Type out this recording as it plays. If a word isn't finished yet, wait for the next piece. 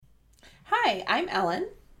Hi, I'm Ellen.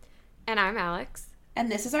 And I'm Alex.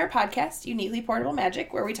 And this is our podcast, Uniquely Portable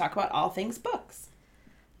Magic, where we talk about all things books.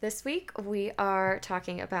 This week we are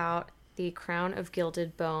talking about The Crown of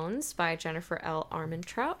Gilded Bones by Jennifer L.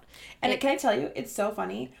 Armentrout. And can I tell you, it's so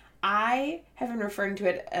funny. I have been referring to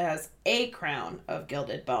it as A Crown of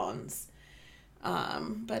Gilded Bones.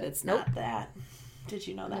 But it's not that. Did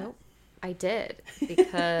you know that? Nope. I did,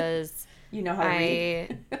 because you know how to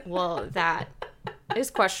read. Well, that is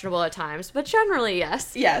questionable at times, but generally,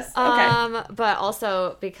 yes. Yes, okay. But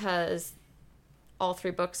also because all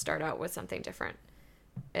three books start out with something different.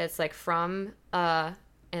 It's like from, and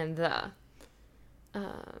the.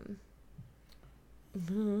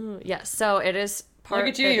 Yes, so it is part.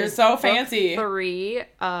 Look at you, you're so fancy. 3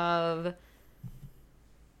 of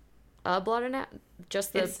Blood and Ash,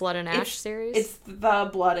 just the Blood and Ash series? It's the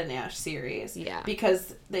Blood and Ash series. Yeah.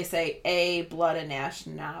 Because they say a Blood and Ash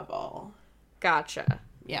novel. Gotcha.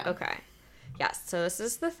 Yeah. Okay. Yes, so this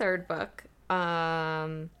is the third book.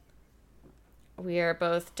 We are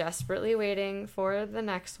both desperately waiting for the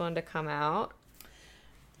next one to come out.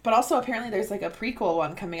 But also, apparently, there's like a prequel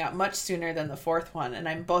one coming out much sooner than the fourth one, and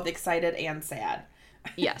I'm both excited and sad.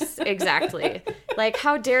 Yes, exactly. Like,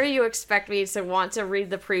 how dare you expect me to want to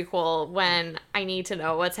read the prequel when I need to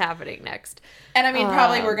know what's happening next? And I mean,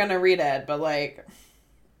 probably we're going to read it, but like...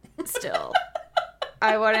 Still.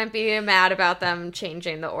 I wouldn't be mad about them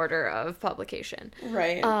changing the order of publication.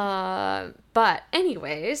 Right. But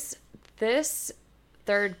anyways, this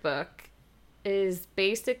third book is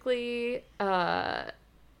basically the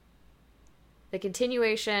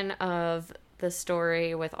continuation of the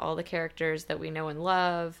story with all the characters that we know and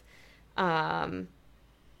love.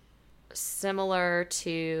 Similar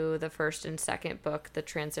to the first and second book, the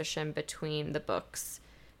transition between the books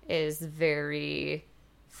is very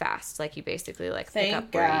fast. Like, you basically pick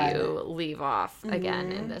up where you leave off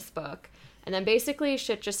again in this book. And then basically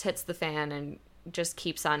shit just hits the fan and just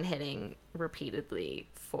keeps on hitting repeatedly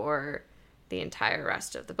for the entire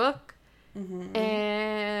rest of the book. Mm-hmm.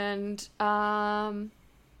 And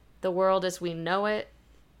the world as we know it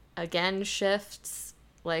again shifts,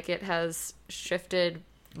 like it has shifted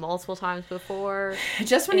multiple times before.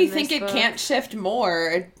 Just when you think it can't shift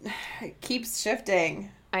more, it keeps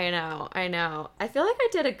shifting. I know. I feel like I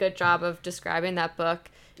did a good job of describing that book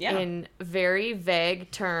in very vague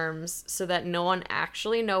terms so that no one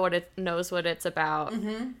actually knows what it's about,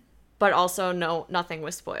 but also nothing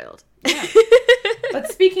was spoiled. Yeah. But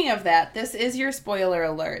speaking of that, this is your spoiler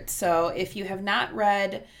alert. So if you have not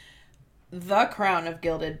read The Crown of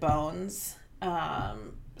Gilded Bones,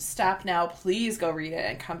 stop now. Please go read it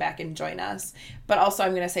and come back and join us. But also, I'm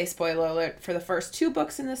going to say spoiler alert for the first 2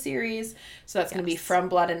 books in the series. So that's going to be From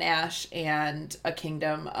Blood and Ash and A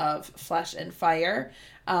Kingdom of Flesh and Fire.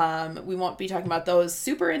 We won't be talking about those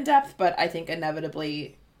super in depth, but I think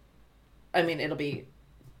inevitably, I mean,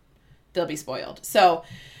 they'll be spoiled. So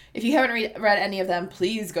if you haven't read any of them,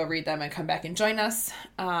 please go read them and come back and join us.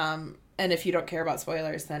 And if you don't care about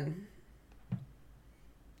spoilers, then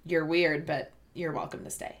you're weird, but you're welcome to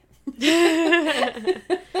stay.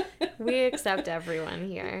 We accept everyone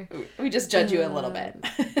here. We just judge you a little bit.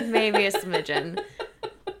 Maybe a smidgen.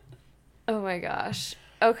 Oh my gosh.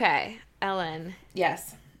 Okay, Ellen.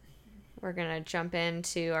 Yes. We're going to jump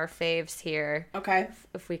into our faves here. Okay.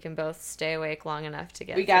 If we can both stay awake long enough to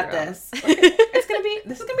get We got through. this. This is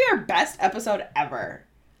going to be our best episode ever.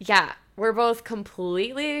 Yeah. We're both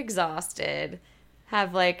completely exhausted.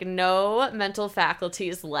 Have no mental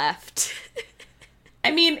faculties left. I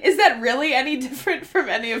mean, is that really any different from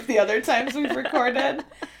any of the other times we've recorded?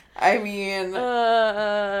 I mean,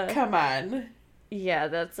 come on. Yeah,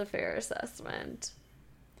 that's a fair assessment.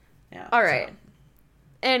 Yeah. All right. So.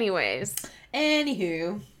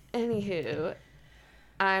 Anywho,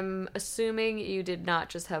 I'm assuming you did not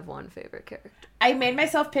just have one favorite character. I made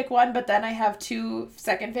myself pick one, but then I have 2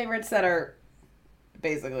 second favorites that are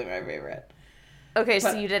basically my favorite. Okay,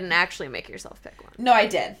 so you didn't actually make yourself pick one. No, I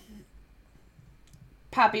did.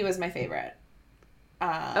 Poppy was my favorite.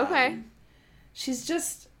 Okay. She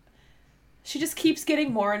just keeps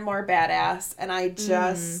getting more and more badass, and I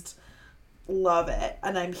just love it,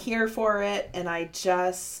 and I'm here for it, and I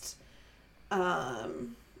just I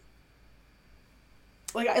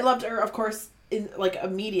loved her, of course,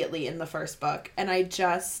 immediately in the first book, and I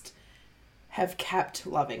just have kept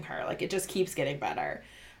loving her. It just keeps getting better.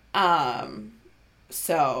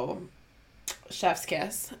 So chef's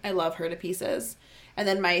kiss. I love her to pieces. And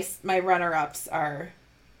then my runner-ups are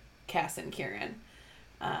Cass and Kieran.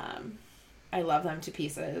 I love them to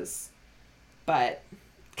pieces. But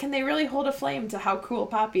can they really hold a flame to how cool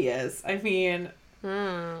Poppy is? I mean...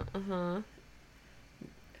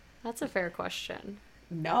 That's a fair question.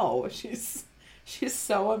 No, she's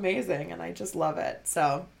so amazing, and I just love it.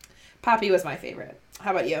 So, Poppy was my favorite.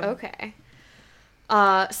 How about you? Okay.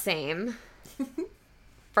 Same.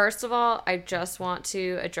 First of all, I just want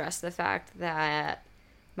to address the fact that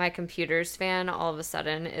my Computers fan all of a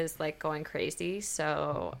sudden is like going crazy.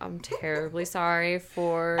 So I'm terribly sorry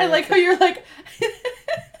for. I like how you're like.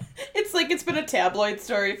 It's like it's been a tabloid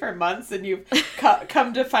story for months, and you've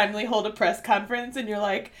come to finally hold a press conference, and you're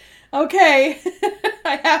like, okay,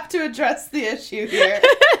 I have to address the issue here.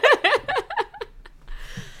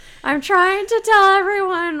 I'm trying to tell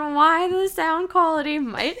everyone why the sound quality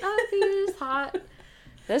might not be as hot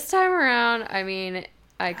this time around. I mean,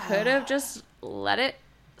 I could have just let it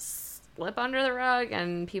slip under the rug,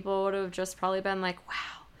 and people would have just probably been like,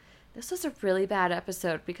 wow, this was a really bad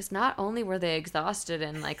episode, because not only were they exhausted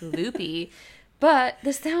and like loopy, but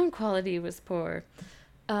the sound quality was poor.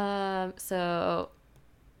 So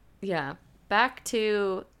yeah, back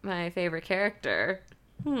to my favorite character.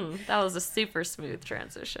 That was a super smooth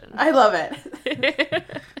transition. I love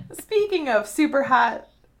it. Speaking of super hot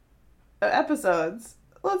episodes,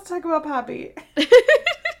 let's talk about Poppy.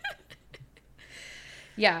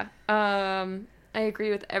 Yeah, I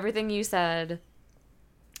agree with everything you said.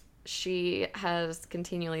 She has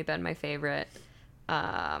continually been my favorite.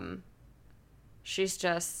 She's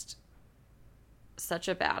just such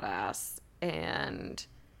a badass, and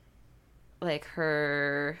like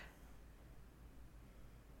her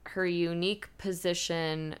unique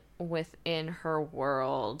position within her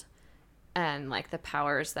world, and like the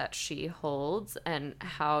powers that she holds, and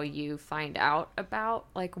how you find out about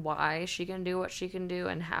like why she can do what she can do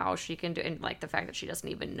and how she can do, and like the fact that she doesn't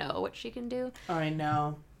even know what she can do. I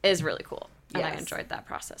know. Is really cool. And Yes. I enjoyed that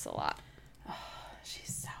process a lot. Oh,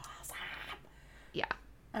 she's so awesome. Yeah.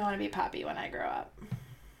 I want to be Poppy when I grow up.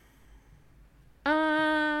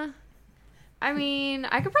 I mean,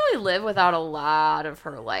 I could probably live without a lot of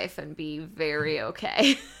her life and be very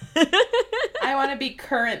okay. I want to be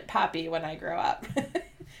current Poppy when I grow up.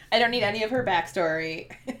 I don't need any of her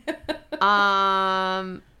backstory.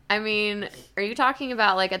 I mean, are you talking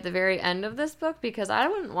about like at the very end of this book? Because I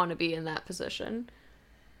wouldn't want to be in that position.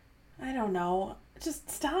 I don't know. Just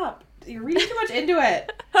stop. You're reading too much into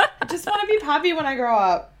it. I just want to be Poppy when I grow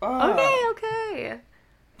up. Ugh. Okay.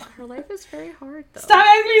 Her life is very hard, though. Stop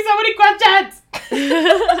asking me so many questions!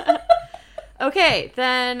 Okay,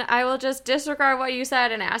 then I will just disregard what you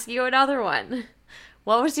said and ask you another one.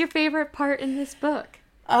 What was your favorite part in this book?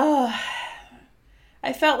 I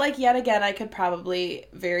felt like yet again I could probably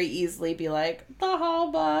very easily be like, the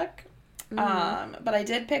whole book. Mm-hmm. But I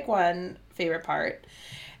did pick one favorite part.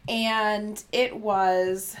 And it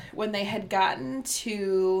was when they had gotten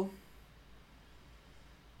to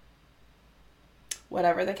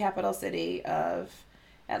whatever the capital city of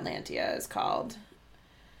Atlantia is called.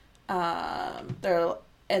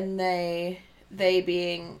 They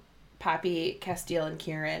being Poppy, Castile, and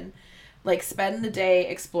Kieran, like spend the day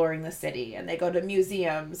exploring the city, and they go to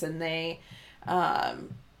museums, and they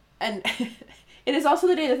and it is also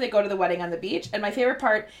the day that they go to the wedding on the beach. And my favorite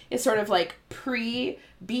part is sort of like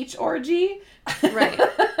pre-beach orgy. Right.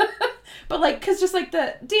 But like, because just like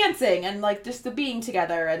the dancing and like just the being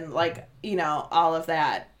together and like, you know, all of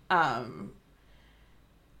that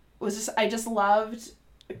was just, I just loved,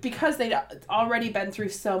 because they'd already been through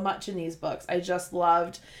so much in these books, I just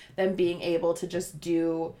loved them being able to just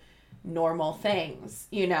do normal things,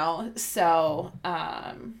 you know? So,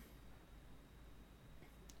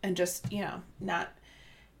 and just, you know, not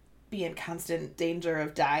be in constant danger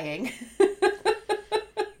of dying.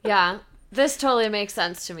 Yeah, this totally makes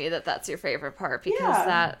sense to me that that's your favorite part, because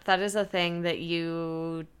that is a thing that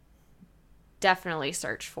you definitely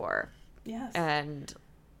search for. Yes. And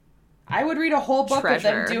I would read a whole book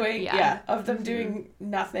treasure. of them doing, of them doing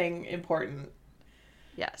nothing important.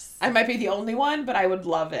 Yes. I might be the only one, but I would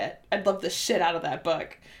love it. I'd love the shit out of that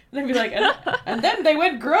book. And I'd be like, and then they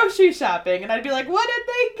went grocery shopping, and I'd be like, what did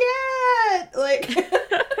they get? Like,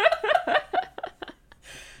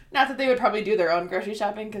 not that they would probably do their own grocery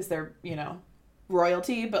shopping because they're, you know,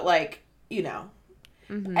 royalty, but like, you know,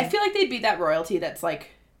 I feel like they'd be that royalty that's like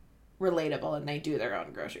relatable, and they do their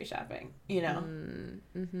own grocery shopping, you know?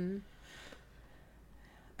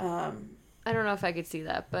 I don't know if I could see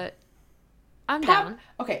that, but I'm down.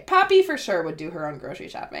 Okay, Poppy for sure would do her own grocery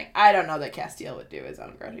shopping. I don't know that Castile would do his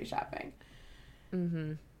own grocery shopping.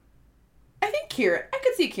 I think I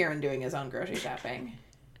could see Kieran doing his own grocery shopping.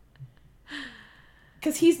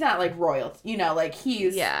 Because he's not like royal, you know, like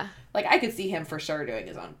he's, like I could see him for sure doing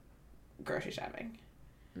his own grocery shopping.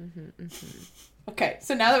 Okay,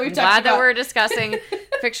 so now that we've talked about... Glad that we're discussing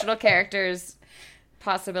fictional characters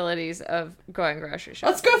possibilities of going grocery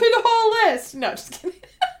shopping. Let's go through the whole list. No, just kidding.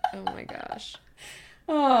 Oh my gosh.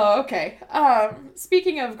 Oh, okay.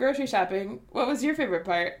 Speaking of grocery shopping, what was your favorite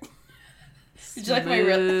part? Did you like my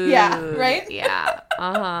real? Yeah, right? Yeah.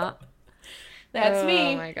 Uh-huh. That's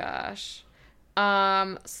me. Oh my gosh.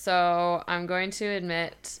 So I'm going to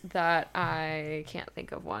admit that I can't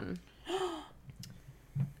think of one.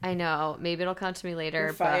 I know. Maybe it'll come to me later.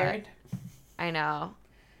 You're fired. But I know.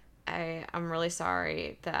 I'm really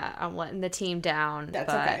sorry that I'm letting the team down.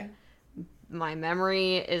 That's but okay. My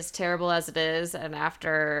memory is terrible as it is, and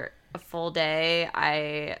after a full day,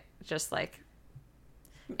 I just like...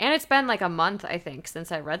 And it's been like a month, I think,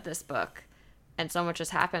 since I read this book. And so much has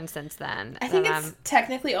happened since then. I think it's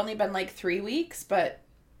technically only been like 3 weeks, but,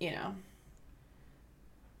 you know.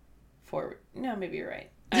 4... No, maybe you're right.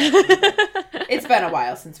 It's been a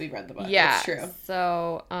while since we read the book. Yeah. It's true.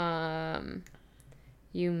 So,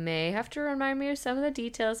 you may have to remind me of some of the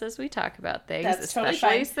details as we talk about things. That's especially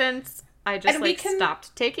totally fine. Since I just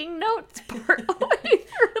stopped taking notes part way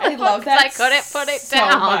through the I love that. I couldn't put it so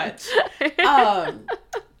down. Much.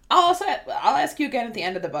 I'll ask you again at the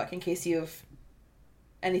end of the book in case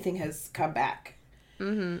anything has come back.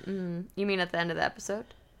 You mean at the end of the episode?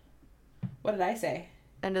 What did I say?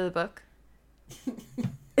 End of the book?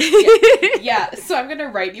 Yeah. So I'm going to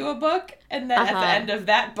write you a book, and then at the end of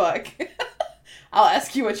that book, I'll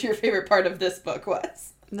ask you what your favorite part of this book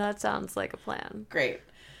was. That sounds like a plan. Great.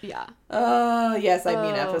 Yeah. Oh, yes, I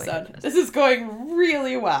mean episode. This is going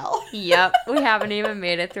really well. Yep. We haven't even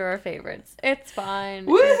made it through our favorites. It's fine.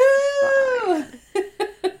 Woohoo!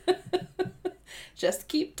 It's fine. Just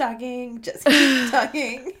keep talking. Just keep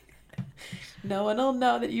talking. No one will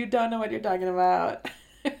know that you don't know what you're talking about.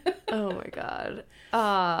 Oh my god.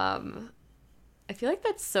 I feel like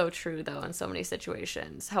that's so true though in so many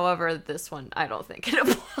situations. However, this one I don't think it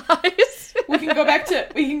applies. We can go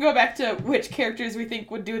back to which characters we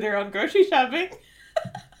think would do their own grocery shopping.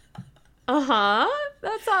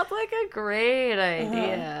 That sounds like a great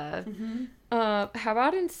idea. How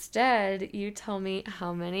about instead you tell me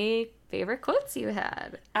how many favorite quotes you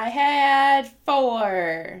had? I had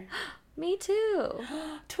 4. Me too.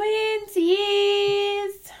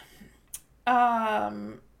 Twinsies.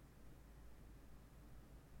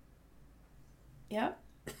 Yep.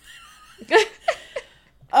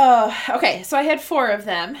 Okay, so I had 4 of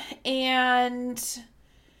them, and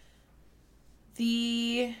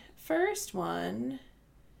the first one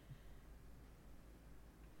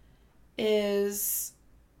is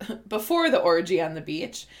before the orgy on the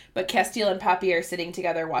beach, but Castile and Poppy are sitting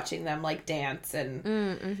together watching them like dance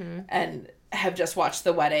and have just watched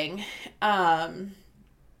the wedding.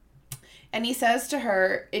 And he says to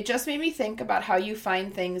her, "It just made me think about how you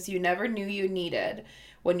find things you never knew you needed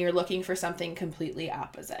when you're looking for something completely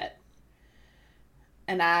opposite."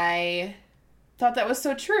 And I thought that was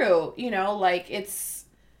so true. You know, like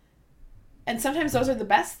and sometimes those are the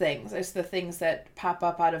best things. It's the things that pop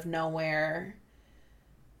up out of nowhere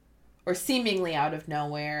or seemingly out of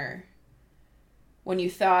nowhere when you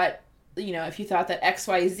thought, you know, if you thought that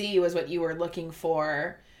XYZ was what you were looking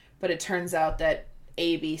for, but it turns out that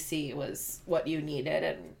ABC was what you needed,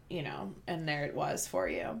 and, you know, and there it was for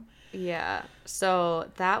you. Yeah. So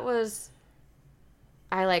that was,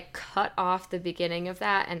 I like cut off the beginning of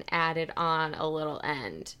that and added on a little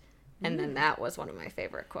end. And then that was one of my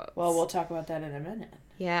favorite quotes. Well, we'll talk about that in a minute.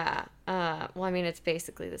 Yeah. Well, I mean, it's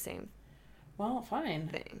basically the same. Well, fine.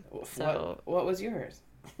 Thing. So what was yours?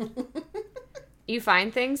 You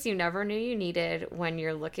find things you never knew you needed when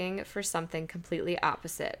you're looking for something completely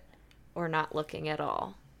opposite or not looking at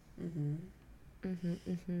all.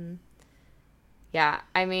 Yeah,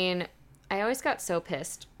 I mean, I always got so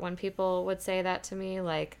pissed when people would say that to me,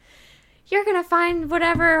 like, you're gonna find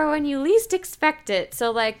whatever when you least expect it,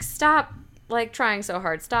 so, like, stop, like, trying so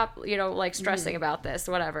hard. Stop, you know, like, stressing about this,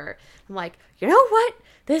 whatever. I'm like, you know what?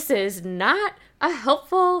 This is not a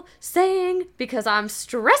helpful saying because I'm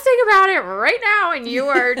stressing about it right now, and you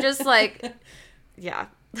are just like, yeah,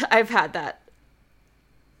 I've had that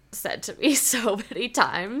said to me so many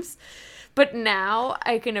times. But now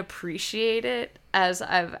I can appreciate it as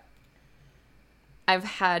I've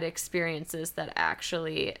had experiences that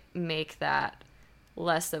actually make that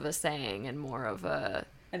less of a saying and more of an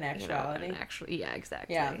actuality. Yeah,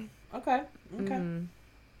 exactly. Yeah. Okay.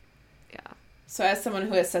 Yeah. So as someone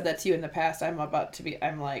who has said that to you in the past, I'm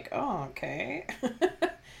like, oh, okay.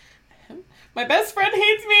 My best friend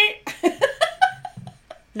hates me.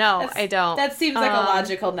 No, I don't. That seems like a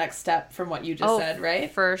logical next step from what you just said, right?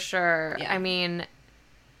 For sure. Yeah. I mean,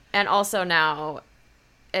 and also now,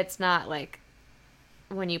 it's not like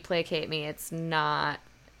when you placate me, it's not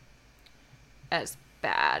as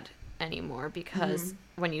bad anymore because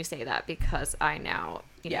when you say that, because I now,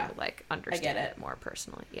 you know, like understand it more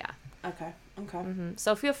personally. Yeah. Okay.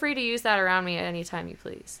 So feel free to use that around me anytime you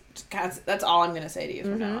please. That's all I'm going to say to you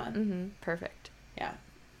from now on. Perfect. Yeah.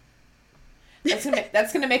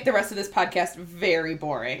 That's gonna make the rest of this podcast very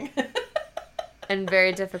boring. And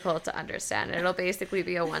very difficult to understand. It'll basically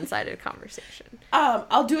be a one-sided conversation.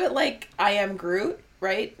 I'll do it like I am Groot,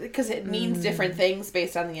 right? Because it means different things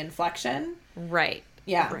based on the inflection. Right.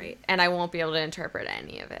 Yeah. Right. And I won't be able to interpret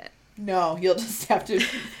any of it. No, you'll just have to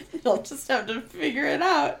figure it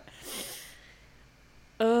out.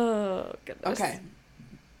 Oh, goodness. Okay.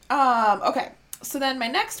 Okay. So then my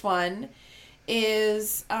next one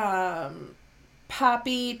is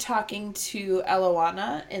Poppy talking to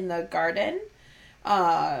Eloana in the garden.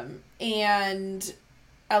 And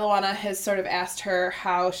Eloana has sort of asked her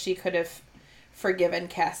how she could have forgiven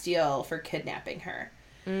Castiel for kidnapping her.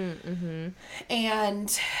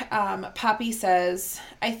 And Poppy says,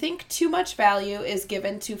 I think too much value is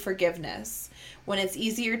given to forgiveness when it's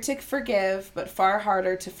easier to forgive but far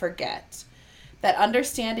harder to forget. That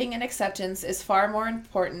understanding and acceptance is far more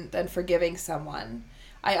important than forgiving someone.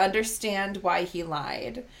 I understand why he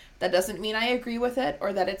lied. That doesn't mean I agree with it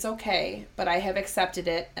or that it's okay, but I have accepted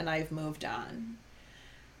it and I've moved on.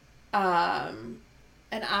 And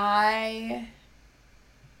I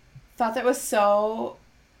thought that was so,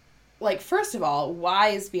 like, first of all,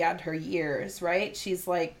 wise beyond her years, right? She's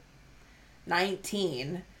like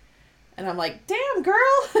 19. And I'm like, damn,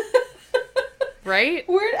 girl. Right?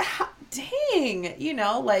 Dang. You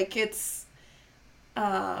know, like, it's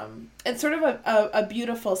sort of a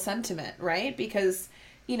beautiful sentiment, right? Because,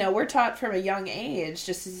 you know, we're taught from a young age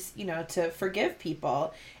just as, you know, to forgive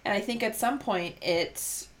people. And I think at some point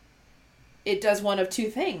it does one of two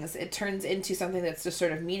things. It turns into something that's just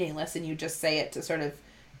sort of meaningless and you just say it to sort of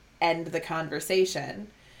end the conversation,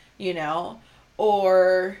 you know,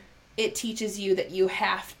 or it teaches you that you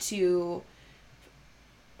have to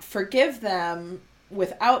forgive them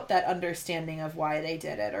without that understanding of why they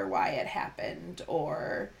did it or why it happened,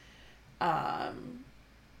 or and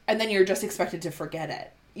then you're just expected to forget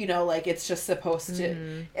it, you know, like it's just supposed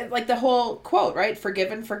to, like the whole quote, right?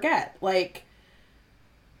 Forgive and forget, like,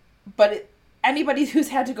 but anybody who's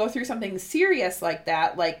had to go through something serious like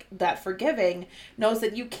that forgiving knows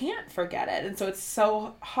that you can't forget it. And so it's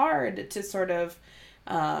so hard to sort of,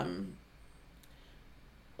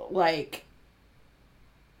 like,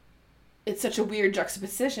 it's such a weird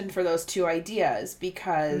juxtaposition for those two ideas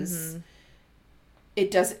because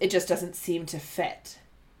it just doesn't seem to fit,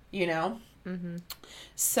 you know?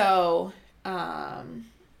 So,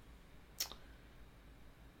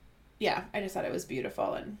 yeah, I just thought it was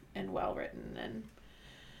beautiful and well written and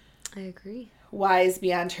I agree. Wise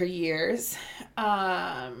beyond her years.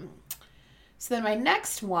 So then my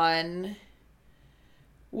next one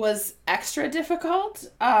was extra difficult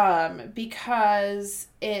because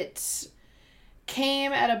it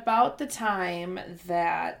came at about the time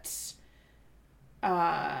that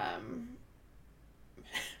I'm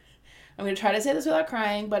going to try to say this without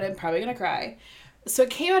crying, but I'm probably going to cry. So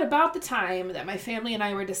it came at about the time that my family and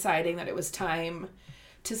I were deciding that it was time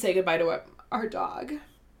to say goodbye to our dog.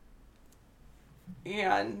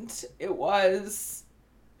 And it was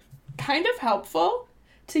kind of helpful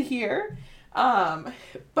to hear.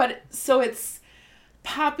 But so it's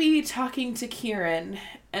Poppy talking to Kieran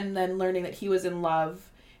and then learning that he was in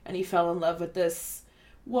love and he fell in love with this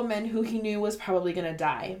woman who he knew was probably going to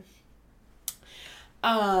die.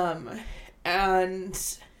 And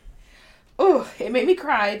it made me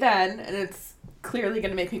cry then, and it's clearly going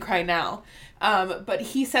to make me cry now. But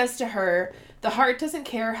he says to her, the heart doesn't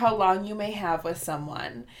care how long you may have with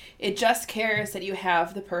someone. It just cares that you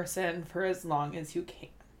have the person for as long as you can.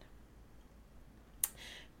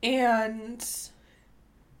 And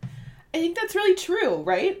I think that's really true,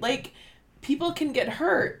 right? Like, people can get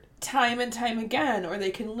hurt time and time again, or they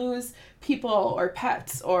can lose people or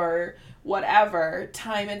pets or whatever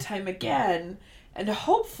time and time again. And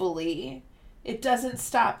hopefully it doesn't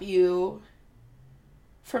stop you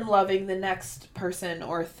from loving the next person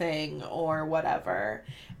or thing or whatever.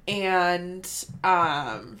 And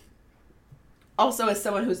also, as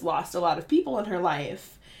someone who's lost a lot of people in her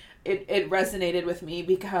life, it resonated with me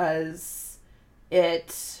because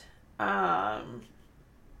it's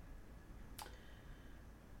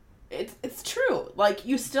true. Like,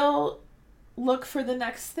 you still look for the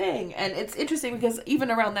next thing. And it's interesting because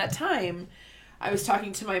even around that time, I was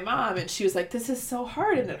talking to my mom and she was like, this is so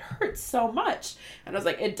hard and it hurts so much. And I was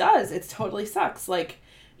like, it does. It totally sucks. Like,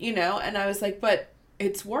 you know, and I was like, but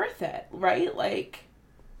it's worth it, right? Like,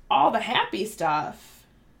 all the happy stuff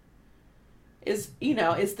is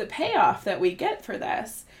the payoff that we get for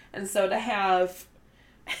this. And so to have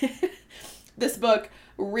this book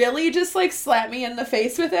really just like slap me in the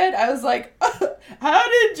face with it, I was like, how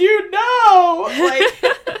did you know?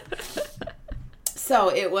 Like,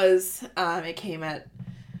 so it was, it came at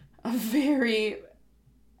a very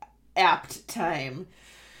apt time.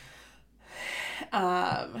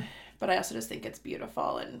 But I also just think it's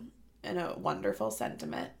beautiful and a wonderful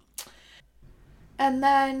sentiment. And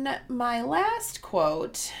then my last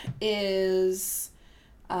quote is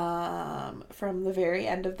from the very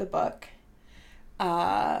end of the book.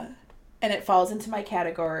 And it falls into my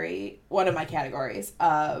category, one of my categories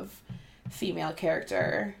of female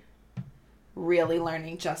character really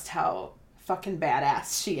learning just how fucking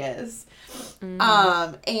badass she is.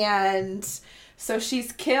 And so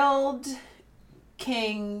she's killed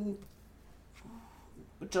King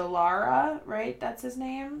Jalara, right? That's his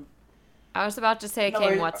name? I was about to say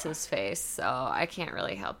King What's His Face, so I can't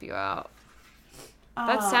really help you out.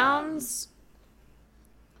 That sounds,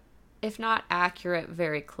 if not accurate,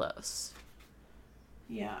 very close.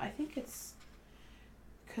 Yeah, I think it's...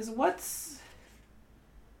 Because what's...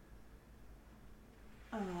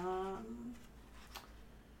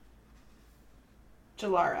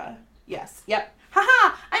 Jalara. Yes. Yep.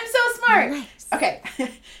 Haha! I'm so smart! Nice. Okay.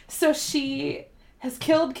 So she has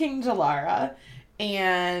killed King Jalara,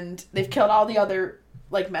 and they've killed all the other,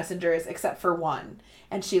 like, messengers except for one.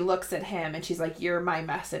 And she looks at him, and she's like, you're my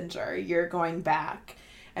messenger. You're going back,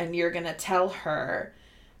 and you're going to tell her.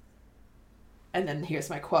 And then here's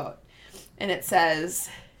my quote. And it says...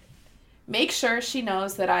 Make sure she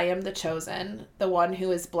knows that I am the chosen, the one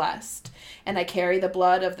who is blessed, and I carry the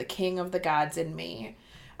blood of the king of the gods in me.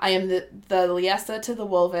 I am the Liesa to the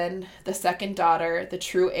Wolven, the second daughter, the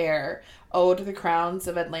true heir, owed the crowns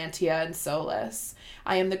of Atlantia and Solis.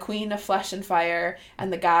 I am the queen of flesh and fire,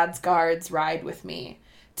 and the gods' guards ride with me.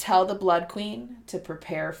 Tell the Blood Queen to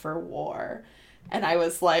prepare for war. And I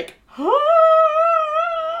was like,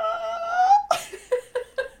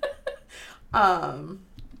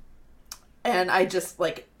 and I just,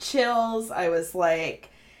 like, chills. I was like,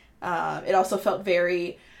 it also felt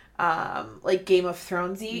very, like, Game of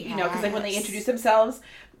Thrones-y, you know, because, like, when they introduce themselves,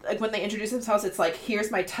 it's like, here's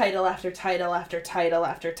my title after title after title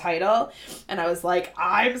after title. And I was like,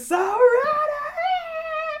 I'm so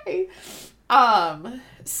ready!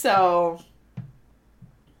 So...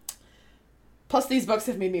 Plus, these books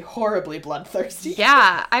have made me horribly bloodthirsty.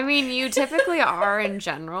 Yeah, I mean, you typically are in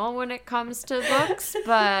general when it comes to books,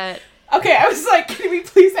 but... Okay, I was like, can we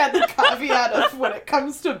please add the caveat of when it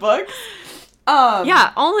comes to books?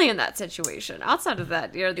 Yeah, only in that situation. Outside of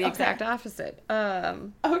that, you're the exact opposite.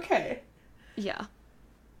 Okay. Yeah.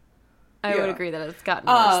 I would agree that it's gotten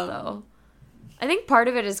worse, though. I think part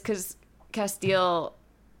of it is because Castile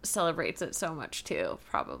celebrates it so much, too,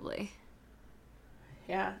 probably.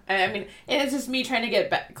 Yeah. I mean, it's just me trying to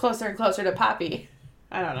get closer and closer to Poppy.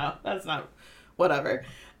 I don't know. That's not... Whatever.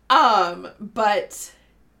 But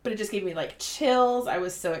it just gave me, like, chills. I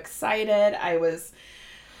was so excited. I was,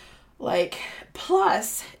 like...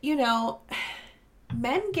 Plus, you know,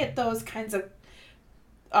 men get those kinds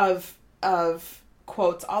of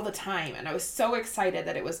quotes all the time. And I was so excited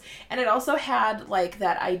that it was... And it also had, like,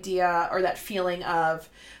 that idea or that feeling of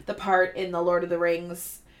the part in The Lord of the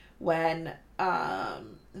Rings when...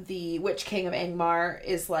 the Witch King of Angmar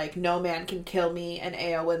is like, no man can kill me, and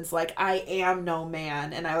Eowyn's like, I am no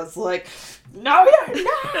man, and I was like, no you're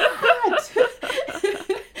not!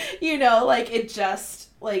 You know, like, it just,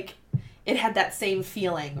 like, it had that same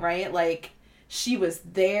feeling, right? Like, she was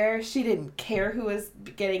there, she didn't care who was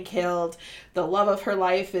getting killed, the love of her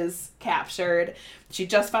life is captured, she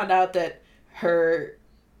just found out that her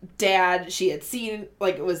dad, she had seen,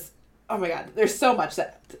 like, it was, oh my god, there's so much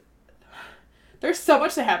that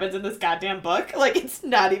happens in this goddamn book. Like, it's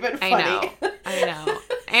not even funny. I know.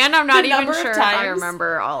 And I'm not even sure if I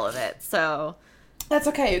remember all of it, so... That's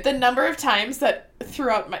okay. The number of times that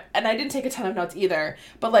throughout my... And I didn't take a ton of notes either,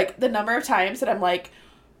 but, like, the number of times that I'm like,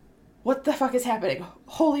 what the fuck is happening?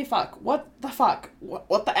 Holy fuck. What the fuck?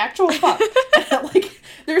 What the actual fuck? And, like,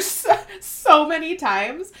 there's so many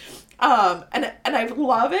times. And I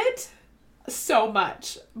love it so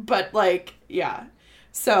much. But, like, yeah.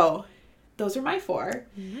 So... Those are my 4.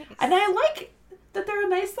 Nice. And I like that they're a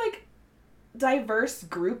nice, like, diverse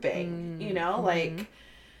grouping, you know? Mm-hmm. Like,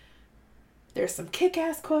 there's some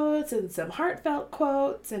kick-ass quotes and some heartfelt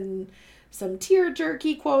quotes and some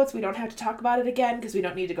tear-jerky quotes. We don't have to talk about it again because we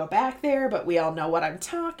don't need to go back there, but we all know what I'm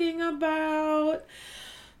talking about.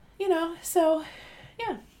 You know, so,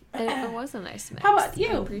 yeah. It was a nice mix. How about you?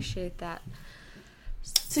 I appreciate that.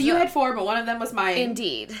 So you had 4, but one of them was mine.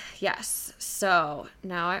 Indeed, yes. So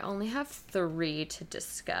now I only have 3 to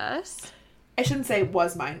discuss. I shouldn't say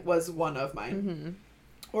was mine, was one of mine. Mm-hmm.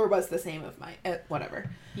 Or was the same of mine. Whatever.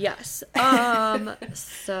 Yes.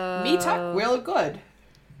 So... Me talk real good.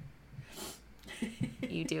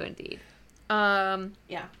 You do indeed.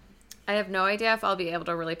 Yeah. I have no idea if I'll be able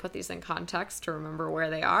to really put these in context to remember where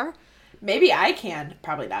they are. Maybe I can.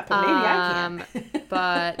 Probably not, but maybe I can.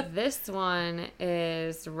 But this one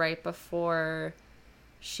is right before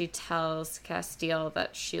she tells Castile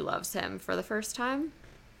that she loves him for the first time.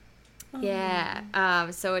 Oh.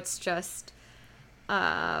 Yeah. So it's just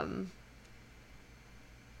like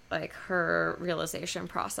her realization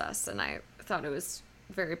process, and I thought it was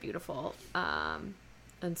very beautiful. And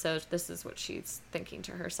so this is what she's thinking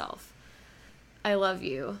to herself. I love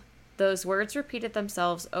you. Those words repeated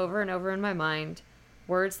themselves over and over in my mind,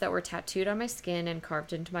 words that were tattooed on my skin and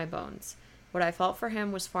carved into my bones. What I felt for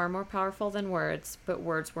him was far more powerful than words, but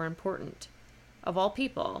words were important. Of all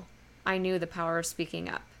people, I knew the power of speaking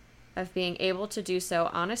up, of being able to do so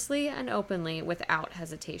honestly and openly without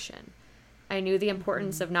hesitation. I knew the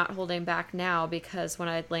importance of not holding back now because when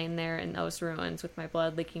I'd lain there in those ruins with my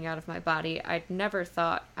blood leaking out of my body, I'd never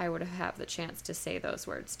thought I would have the chance to say those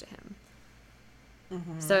words to him.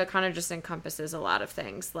 Mm-hmm. So it kind of just encompasses a lot of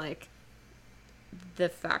things, like the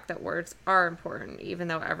fact that words are important, even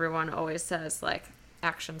though everyone always says, like,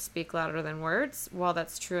 actions speak louder than words. While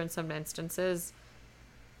that's true in some instances,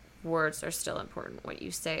 words are still important. What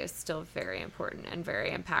you say is still very important and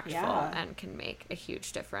very impactful and can make a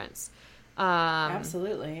huge difference.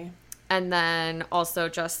 Absolutely. And then also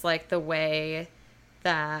just like the way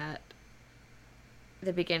that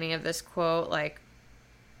the beginning of this quote, like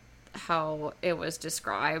how it was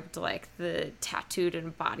described, like the tattooed and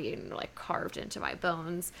embodied and like carved into my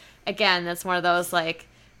bones. Again, that's one of those like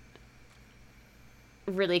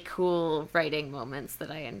really cool writing moments that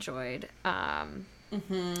I enjoyed. And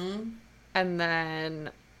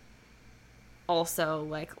then also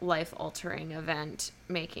like life-altering event,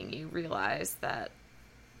 making you realize that,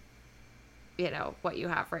 you know, what you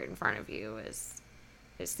have right in front of you is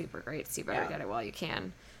super great, so you better get it while you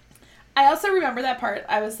can. I also remember that part.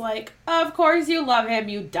 I was like, of course you love him,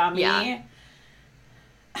 you dummy. Yeah.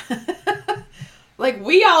 Like,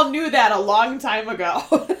 we all knew that a long time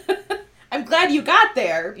ago. I'm glad you got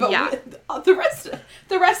there, but the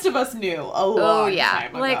rest of us knew a long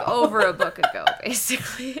time ago. Like over a book ago,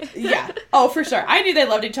 basically. Yeah. Oh, for sure. I knew they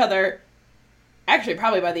loved each other, actually,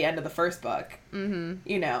 probably by the end of the first book. Mm-hmm.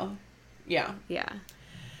 You know. Yeah. Yeah.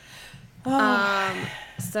 Oh.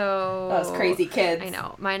 So those crazy kids. I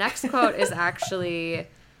know. My next quote is actually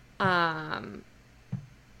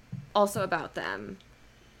also about them.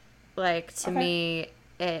 Like, to me,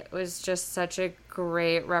 it was just such a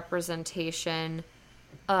great representation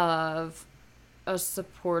of a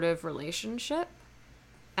supportive relationship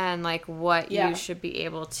and like what you should be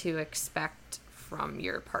able to expect from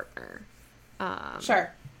your partner.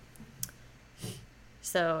 Sure.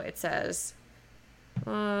 So it says,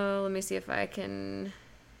 let me see if I can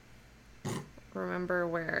remember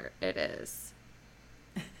where it is.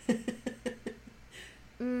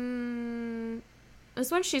 It's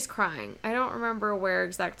when she's crying. I don't remember where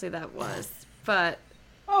exactly that was, but...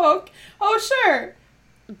 Oh, sure.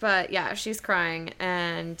 But, yeah, she's crying,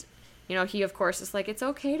 and, you know, he, of course, is like, it's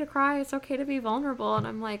okay to cry, it's okay to be vulnerable, and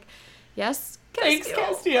I'm like, yes, Castile. Thanks,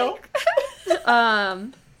 Castile.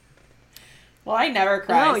 Well, I never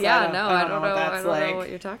cry. Oh, yeah, so I don't know what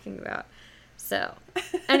you're talking about. So,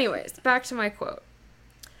 anyways, back to my quote.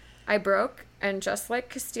 I broke, and just like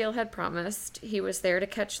Castile had promised, he was there to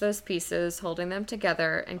catch those pieces, holding them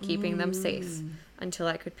together and keeping them safe until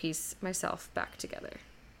I could piece myself back together.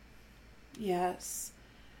 Yes.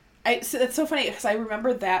 So it's so funny because I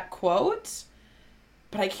remember that quote,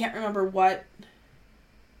 but I can't remember what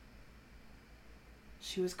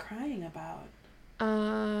she was crying about.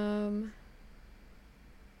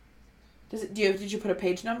 Did you put a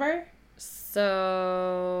page number?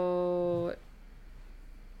 So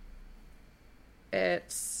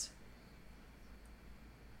it's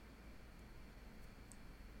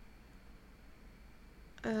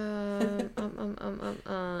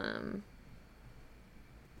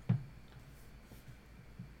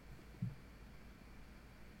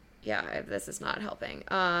yeah, this is not helping.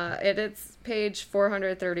 It's page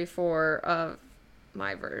 434 of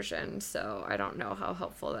my version, so I don't know how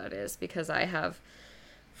helpful that is because I have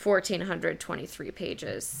 1,423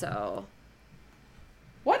 pages, so...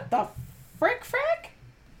 What the frick?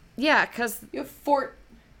 Yeah, because... You have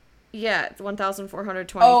Yeah, it's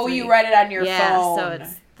 1,423. Oh, you write it on your phone. Yeah, so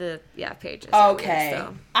it's the pages. Okay.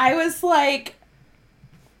 So. I was like,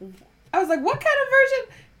 I was like, what kind of version?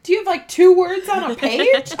 Do you have like 2 words on a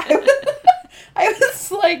page? I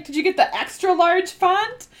was like, did you get the extra large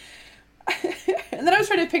font? And then I was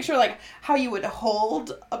trying to picture like how you would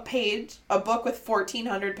hold a book with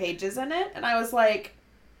 1,400 pages in it. And I was like,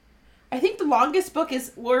 I think the longest book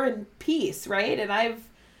is War and Peace, right? And I've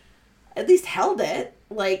at least held it.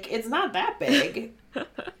 Like, it's not that big.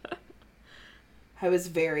 I was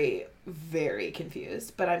very, very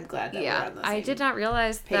confused, but I'm glad that we're on the same I did not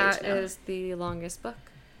realize that now. is the longest book.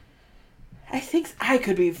 I think I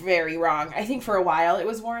could be very wrong. I think for a while it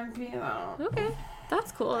was War and Peace. Oh. Okay.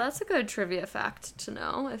 That's cool. That's a good trivia fact to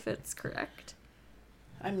know if it's correct.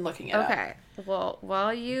 I'm looking it up. Okay. Well,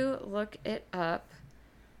 while you look it up,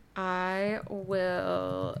 I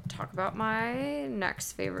will talk about my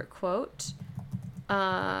next favorite quote.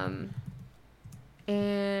 And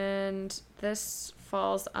this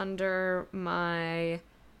falls under my,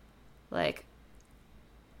 like,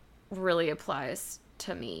 really applies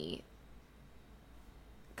to me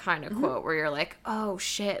kind of quote where you're like, oh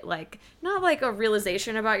shit, like, not like a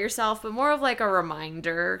realization about yourself, but more of like a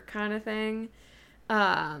reminder kind of thing.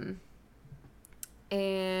 And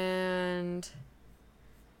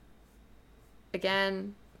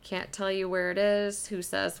again, can't tell you where it is, who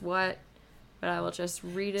says what, but I will just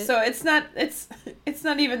read it. So it's not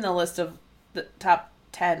even the list of the top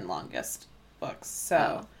 10 longest books.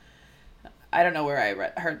 So I don't know where I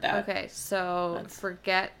heard that. Okay, so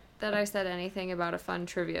forget that I said anything about a fun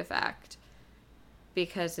trivia fact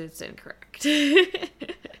because it's incorrect. I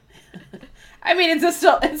mean, it's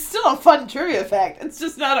still a fun trivia fact. It's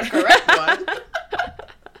just not a correct one.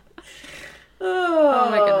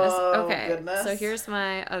 Oh my goodness. Okay, goodness. So here's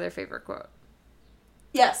my other favorite quote.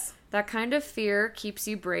 Yes. That kind of fear keeps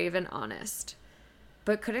you brave and honest.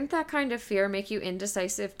 But couldn't that kind of fear make you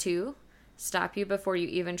indecisive too? Stop you before you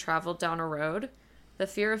even traveled down a road? The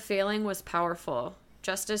fear of failing was powerful,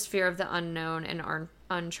 just as fear of the unknown and our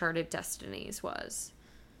uncharted destinies was.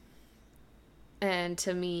 And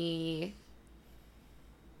to me,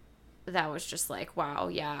 that was just like, wow,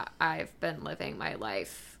 yeah, I've been living my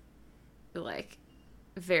life, like,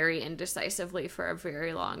 very indecisively for a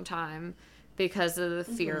very long time because of the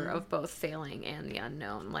fear of both failing and the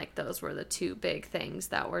unknown. Like, those were the 2 big things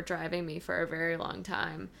that were driving me for a very long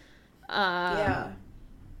time. Yeah.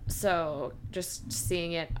 So just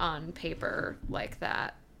seeing it on paper like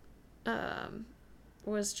that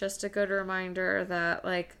was just a good reminder that,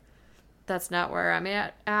 like, that's not where I'm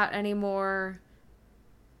at anymore.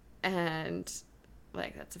 And,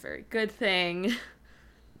 like, that's a very good thing.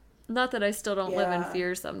 Not that I still don't live in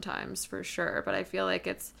fear sometimes, for sure, but I feel like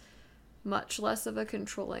it's much less of a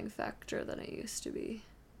controlling factor than it used to be.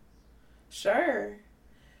 Sure.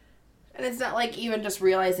 And it's not like even just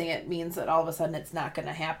realizing it means that all of a sudden it's not going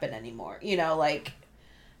to happen anymore. You know, like,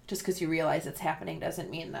 just because you realize it's happening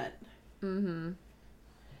doesn't mean that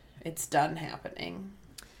it's done happening.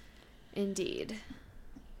 Indeed.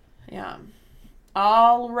 Yeah.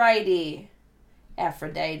 Alrighty,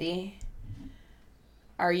 Aphrodite.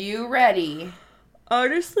 Are you ready?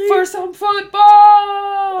 Honestly, for some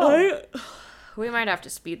football! We might have to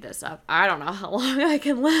speed this up. I don't know how long I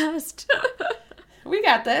can last. We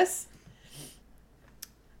got this.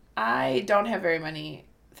 I don't have very many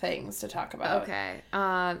things to talk about. Okay.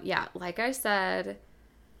 Yeah, like I said,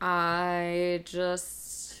 I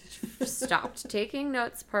just stopped taking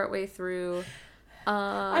notes partway through.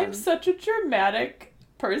 I'm such a dramatic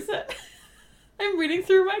person. I'm reading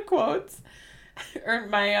through my quotes or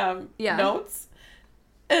my notes.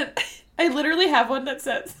 And I literally have one that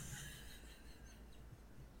says,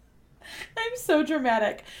 I'm so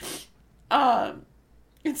dramatic.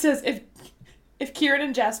 It says, if Kieran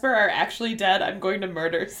and Jasper are actually dead, I'm going to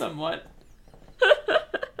murder someone.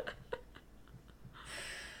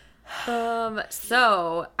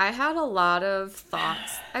 So I had a lot of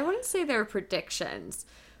thoughts. I wouldn't say they were predictions,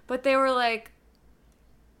 but they were like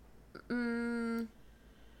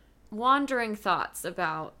wandering thoughts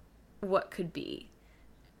about what could be.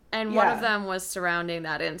 And one of them was surrounding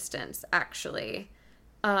that instance, actually.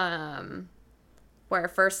 Where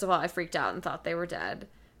first of all I freaked out and thought they were dead.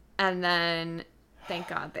 And then thank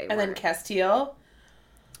God they were. And then Castile.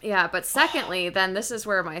 Yeah, but secondly, then this is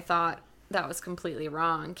where my thought that was completely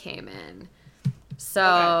wrong came in.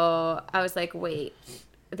 So I was like, wait,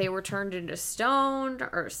 they were turned into stone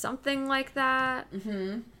or something like that?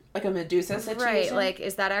 like a Medusa situation. Right, like,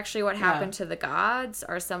 is that actually what happened to the gods?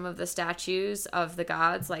 Are some of the statues of the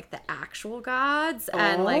gods, like, the actual gods?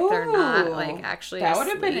 And, like, they're not, like, actually That asleep,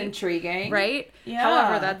 would have been intriguing. right? Yeah.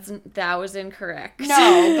 However, that was incorrect.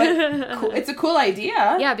 No, but cool. It's a cool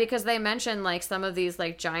idea. Yeah, because they mentioned, like, some of these,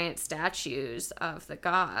 like, giant statues of the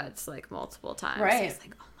gods, like, multiple times. Right. It's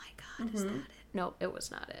like, oh my god, is that it? No, it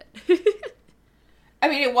was not it. I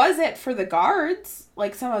mean, it was it for the guards.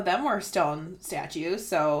 Like, some of them were stone statues,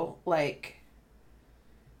 so, like...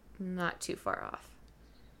 Not too far off.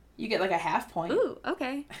 You get, like, a half point. Ooh,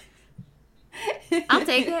 okay. I'll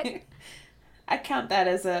take it. I count that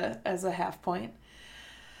as a half point.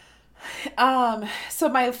 So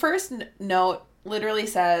my first note literally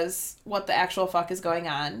says, what the actual fuck is going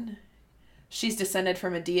on? She's descended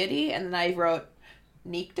from a deity, and then I wrote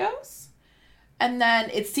Nyktos. And then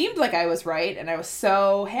it seemed like I was right, and I was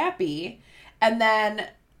so happy. And then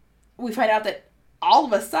we find out that all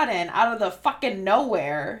of a sudden, out of the fucking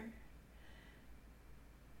nowhere...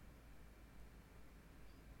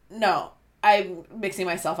 No, I'm mixing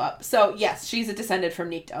myself up. So, yes, she's a descendant from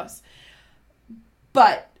Nyktos.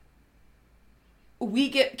 But we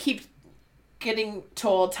keep getting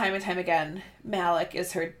told time and time again, Malak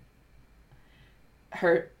is her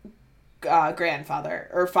grandfather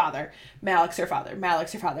or father. Malak's her father.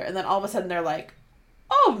 Malak's her father. And then all of a sudden they're like,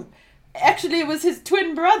 oh, actually it was his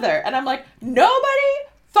twin brother. And I'm like, nobody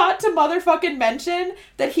thought to motherfucking mention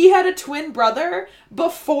that he had a twin brother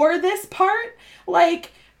before this part?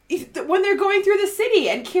 Like, when they're going through the city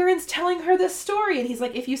and Kieran's telling her this story and he's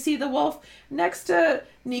like, if you see the wolf next to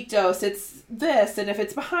Nyktos, it's this, and if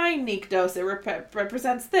it's behind Nyktos, it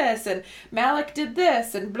represents this, and Malak did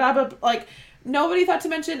this, and blah, blah, blah. Like, nobody thought to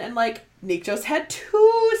mention, and, like, Nyktos had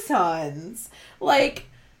 2 sons. Like,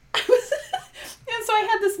 and so I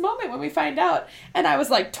had this moment when we find out, and I was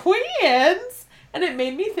like, twins? And it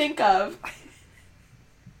made me think of...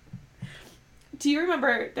 Do you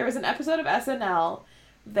remember there was an episode of SNL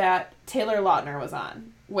that Taylor Lautner was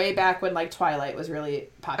on way back when, like, Twilight was really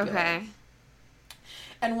popular? Okay.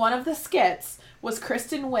 And one of the skits was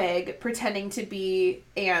Kristen Wiig pretending to be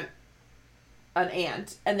an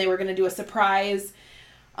aunt, and they were going to do a surprise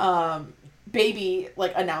baby,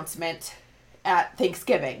 like, announcement at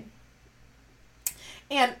Thanksgiving.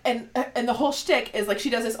 And the whole shtick is, like,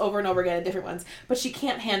 she does this over and over again in different ones, but she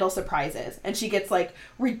can't handle surprises, and she gets, like,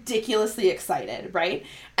 ridiculously excited, right?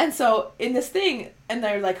 And so in this thing, and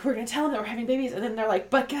they're like, we're going to tell them that we're having babies, and then they're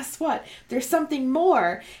like, but guess what? There's something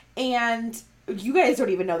more, and you guys don't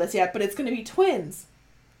even know this yet, but it's going to be twins.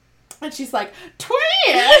 And she's like, twins?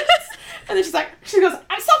 And then she goes,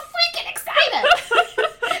 I'm so freaking excited.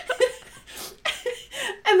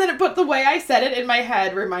 And then but the way I said it in my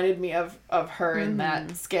head reminded me of her in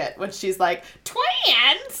that skit when she's like,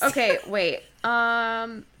 twins. Okay, wait.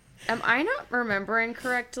 Am I not remembering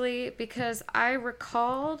correctly? Because I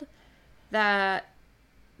recalled that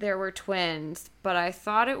there were twins, but I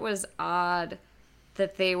thought it was odd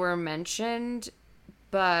that they were mentioned,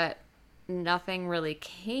 but nothing really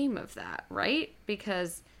came of that, right?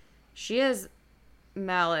 Because she has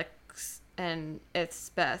Malak's and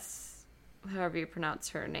Ithbeth's, however you pronounce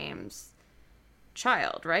her name's,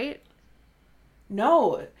 child, right?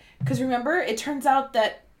 No, because remember, it turns out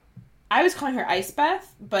that I was calling her Icebeth,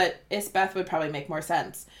 but Isbeth would probably make more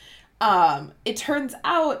sense. It turns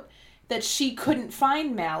out that she couldn't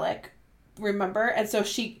find Malak, remember? And so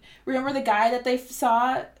remember the guy that they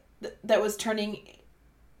saw that was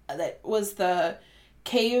that was the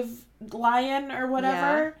cave lion or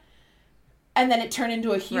whatever? Yeah. And then it turned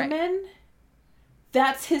into a human? Right.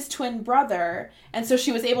 That's his twin brother. And so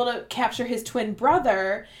she was able to capture his twin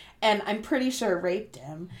brother, and I'm pretty sure raped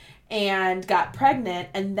him, and got pregnant,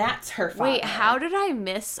 and that's her father. Wait, how did I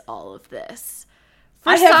miss all of this?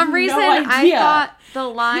 For some reason, I thought the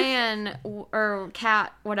lion or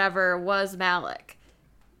cat, whatever, was Malak.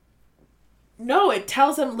 No, it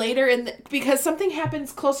tells him later because something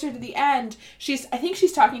happens closer to the end. I think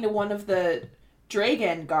she's talking to one of the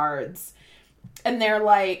Dragon guards, and they're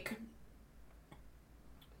like,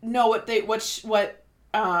 no, what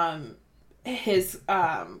his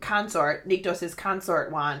consort, Nyktos'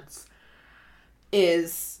 consort, wants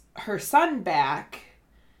is her son back.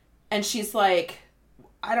 And she's like,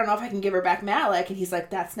 I don't know if I can give her back Malak. And he's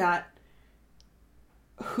like, that's not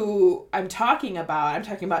who I'm talking about. I'm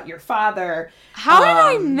talking about your father. How did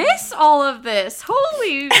I miss all of this?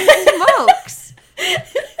 Holy smokes.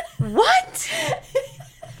 What?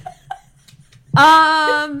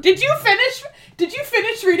 Did you finish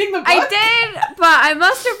reading the book? I did, but I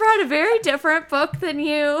must have read a very different book than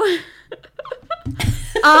you.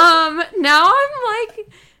 Now I'm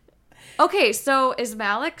like, Okay, so is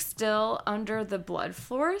Malik still under the Blood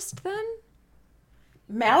Forest then?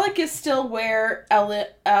 Malik is still where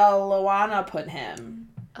Eloana put him.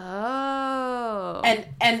 Oh. And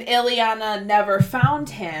Ileana never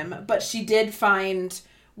found him, but she did find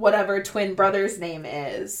whatever twin brother's name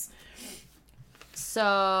is.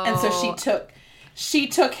 So. And so she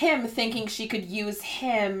took him thinking she could use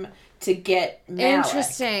him to get Malik.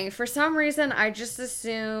 Interesting. For some reason, I just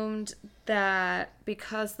assumed that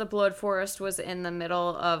because the Blood Forest was in the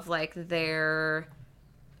middle of, like, their,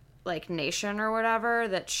 like, nation or whatever,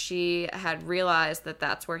 that she had realized that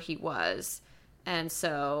that's where he was. And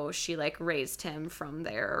so she, like, raised him from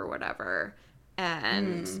there or whatever.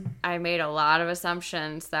 And I made a lot of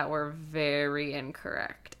assumptions that were very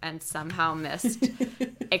incorrect and somehow missed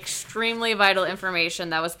extremely vital information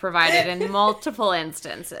that was provided in multiple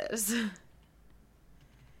instances.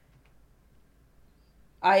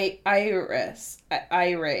 Iris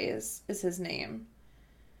is his name.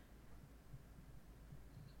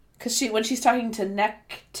 Because when she's talking to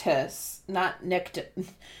Nectus, not Nictus.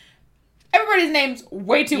 Everybody's name's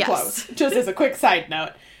way too close, just as a quick side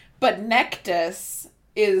note. But Nectus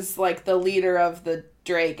is, like, the leader of the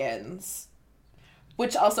Dragons.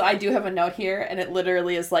 Which also, I do have a note here, and it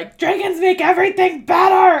literally is like, Dragons make everything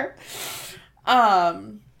better!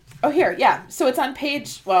 Oh, here, yeah. So it's on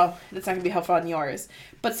page, well, that's not going to be helpful on yours.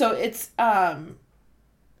 But so it's,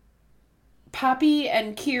 Poppy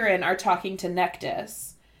and Kieran are talking to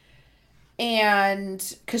Nectus.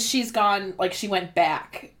 And, because she's gone, like, she went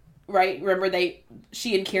back, right? Remember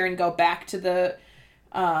she and Kieran go back to the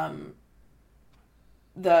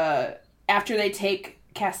after they take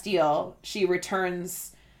Castile, she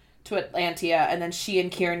returns to Atlantia, and then she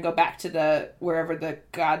and Kieran go back to wherever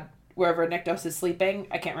Nyktos is sleeping.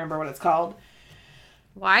 I can't remember what it's called.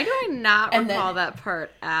 Why do I not recall that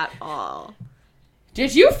part at all?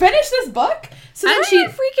 Did you finish this book? So then I don't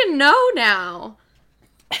even freaking know now.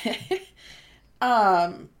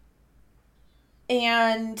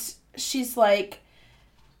 And she's like,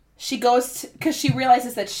 she goes because she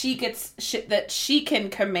realizes that that she can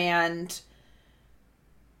command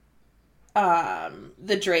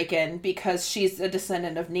the Draken because she's a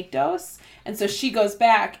descendant of Nyktos, and so she goes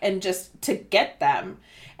back and just to get them,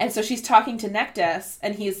 and so she's talking to Nectus,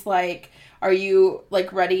 and he's like, "Are you,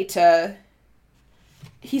 like, ready to?"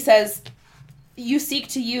 He says, "You seek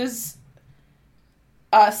to use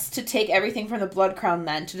us to take everything from the Blood Crown,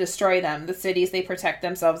 then, to destroy them, the cities they protect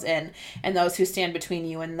themselves in, and those who stand between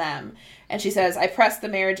you and them." And she says, "I press the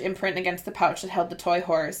marriage imprint against the pouch that held the toy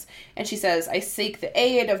horse." And she says, "I seek the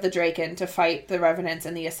aid of the Draken to fight the Revenants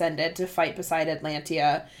and the Ascended, to fight beside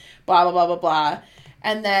Atlantia," blah, blah, blah, blah, blah.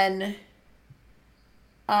 And then,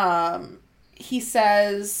 he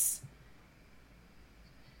says,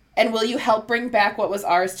 "And will you help bring back what was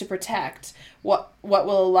ours to protect? What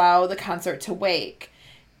will allow the consort to wake?"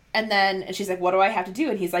 And she's like, "What do I have to do?"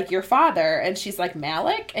 And he's like, "Your father." And she's like,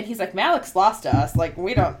 "Malik?" And he's like, "Malik's lost to us. Like,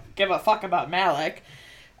 we don't give a fuck about Malik."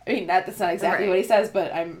 I mean, that's not exactly what he says,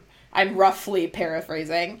 but I'm roughly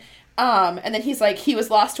paraphrasing. And then he's like, "He was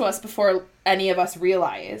lost to us before any of us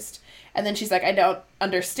realized." And then she's like, "I don't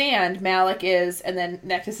understand. Malik is..." And then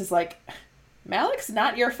Nectus is like, "Malik's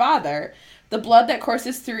not your father. The blood that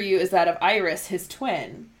courses through you is that of Iris, his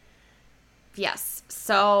twin." Yes.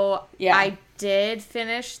 So, yeah. I did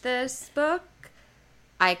finish this book.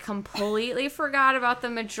 I completely forgot about the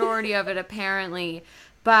majority of it, apparently.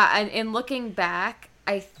 But in looking back,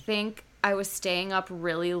 I think I was staying up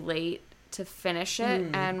really late to finish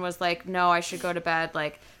it and was like, no, I should go to bed.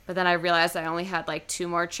 Like, but then I realized I only had, like, 2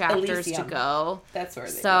 more chapters to go. That's where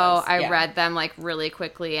So I read them, like, really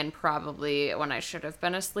quickly and probably when I should have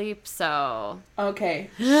been asleep. So. Okay.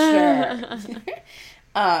 Sure.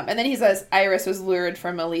 And then he says, "Iris was lured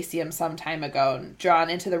from Elysium some time ago and drawn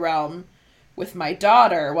into the realm with my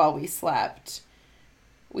daughter while we slept.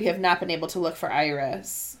 We have not been able to look for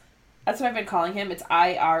Iris." That's what I've been calling him. It's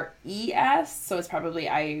I-R-E-S, so it's probably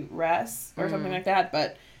Iris or something like that,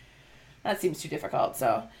 but that seems too difficult,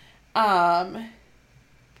 so. And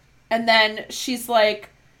then she's like,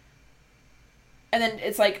 and then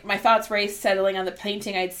it's like, my thoughts raced, settling on the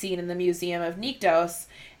painting I'd seen in the Museum of Nyktos,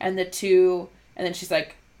 and then she's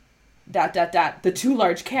like, ... the 2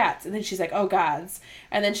 large cats. And then she's like, "Oh, gods."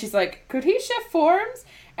 And then she's like, "Could he shift forms?"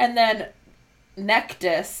 And then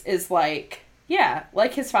Nectus is like, yeah,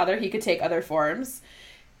 like his father, he could take other forms.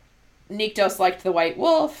 Nyktos liked the white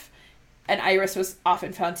wolf, and Iris was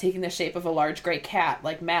often found taking the shape of a large gray cat,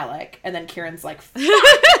 like Malik. And then Kieran's like,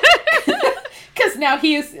 because now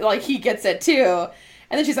he gets it too.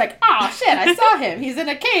 And then she's like, "Oh, shit, I saw him. He's in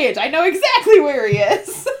a cage. I know exactly where he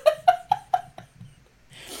is."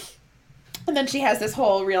 And then she has this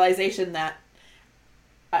whole realization that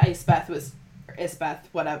Isbeth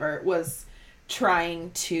was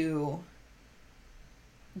trying to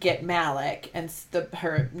get Malik, and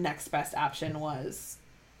her next best option was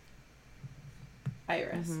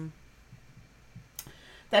Iris. Mm-hmm.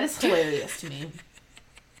 That is hilarious to me.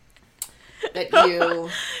 That you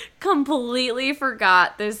completely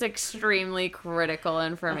forgot this extremely critical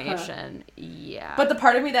information. Yeah. But the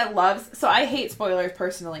part of me that loves... So I hate spoilers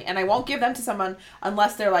personally, and I won't give them to someone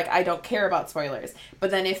unless they're like, I don't care about spoilers. But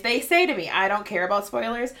then if they say to me, I don't care about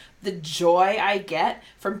spoilers, the joy I get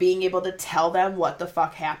from being able to tell them what the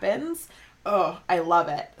fuck happens, oh, I love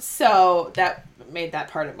it. So that made that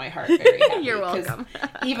part of my heart very happy. You're welcome.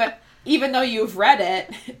 Even though you've read it,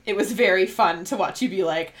 it was very fun to watch you be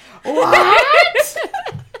like, what?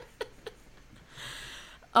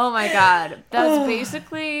 Oh my god. That's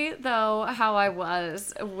basically, though, how I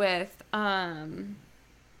was with,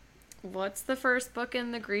 what's the first book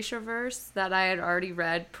in the Grishaverse that I had already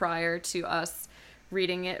read prior to us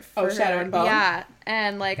reading it for Shadow and Bone? Yeah.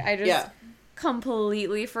 And, like, I just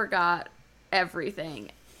completely forgot everything.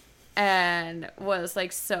 And was,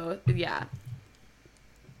 like, so, yeah.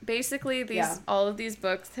 Basically, all of these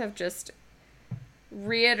books have just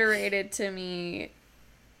reiterated to me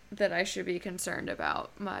that I should be concerned about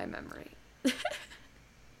my memory.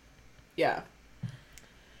 Yeah.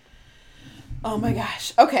 Oh my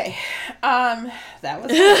gosh. Okay. That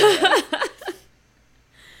was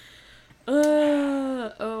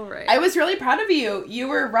oh, right. I was really proud of you. You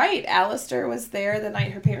were right. Alistair was there the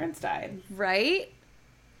night her parents died. Right?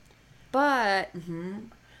 But... Mm-hmm.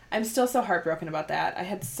 I'm still so heartbroken about that. I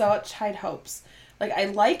had such high hopes. Like, I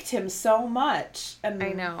liked him so much. And I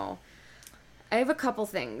know. I have a couple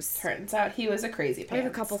things. Turns out he was a crazy pants. I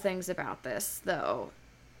have a couple things about this, though.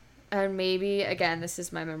 And maybe, again, this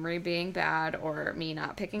is my memory being bad or me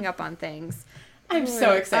not picking up on things. I'm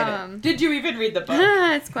so excited. Did you even read the book?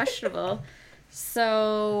 It's questionable.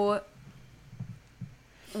 So,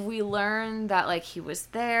 we learned that, like, he was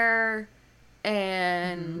there,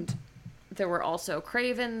 and... Mm-hmm. There were also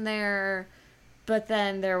Craven there, but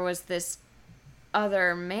then there was this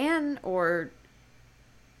other man, or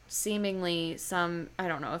seemingly some, I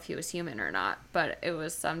don't know if he was human or not, but it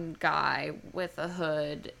was some guy with a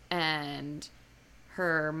hood, and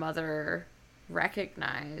her mother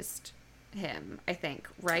recognized him, I think,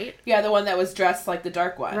 right? Yeah, the one that was dressed like the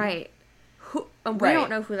Dark One. Right. We don't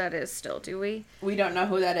know who that is still, do we? We don't know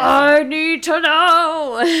who that is. I need to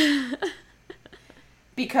know!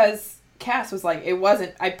 Because... Cass was like, it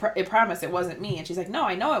wasn't, I promise it wasn't me. And she's like, no,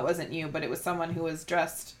 I know it wasn't you, but it was someone who was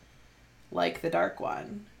dressed like the Dark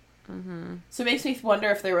One. Mm-hmm. So it makes me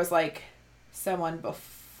wonder if there was, like, someone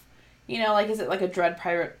like, is it like a Dread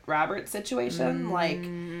Pirate Roberts situation? Mm-hmm. Like,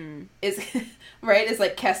 is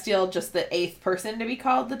like Castile just the 8th person to be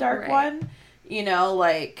called the Dark One? You know,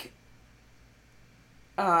 like,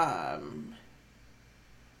 I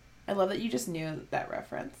love that you just knew that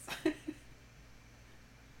reference.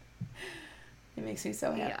 It makes me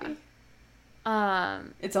so happy. Yeah.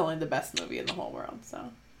 It's only the best movie in the whole world, so.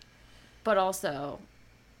 But also,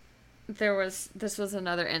 this was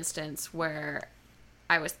another instance where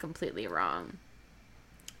I was completely wrong.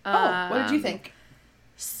 What did you think?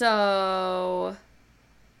 So,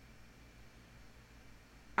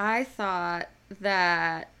 I thought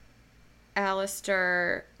that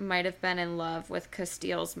Alistair might have been in love with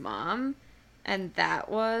Castile's mom, and that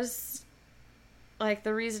was... like,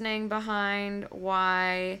 the reasoning behind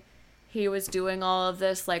why he was doing all of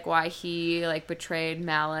this, like, why he, like, betrayed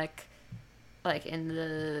Malik, like, in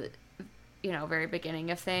the, very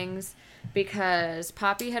beginning of things, because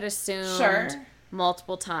Poppy had assumed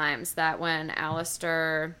multiple times that when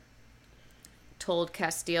Alistair told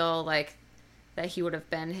Castile, like, that he would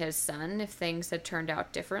have been his son if things had turned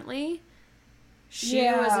out differently, she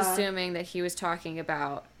was assuming that he was talking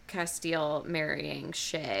about Castile marrying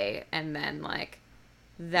Shay, and then, like,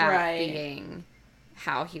 that being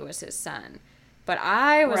how he was his son. But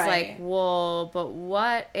I was like, well, but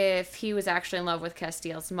what if he was actually in love with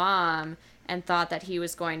Castile's mom and thought that he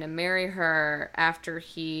was going to marry her after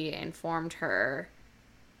he informed her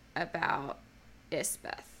about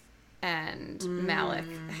Isbeth and Malik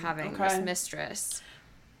having this mistress?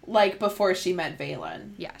 Like, before she met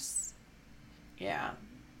Valen. Yes. Yeah.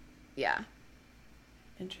 Yeah.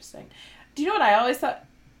 Interesting. Do you know what I always thought?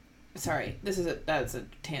 Sorry, that's a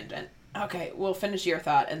tangent. Okay, we'll finish your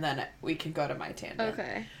thought and then we can go to my tangent.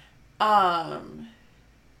 Okay.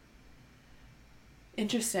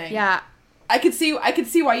 Interesting. Yeah. I could see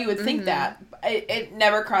why you would think that. It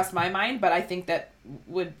never crossed my mind, but I think that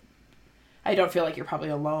I don't feel like you're probably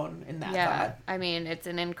alone in that thought. I mean, it's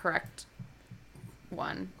an incorrect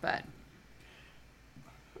one, but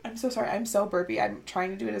I'm so sorry. I'm so burpy. I'm trying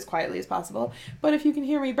to do it as quietly as possible. But if you can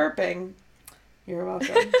hear me burping, you're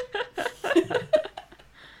welcome.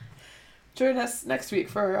 Join us next week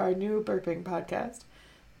for our new burping podcast.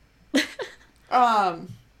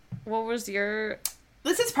 What was your...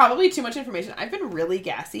 This is probably too much information. I've been really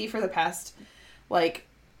gassy for the past, like,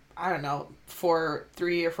 I don't know,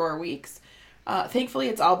 3 or 4 weeks. Thankfully,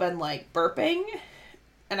 it's all been, like, burping.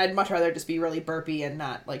 And I'd much rather just be really burpy and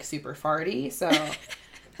not, like, super farty. So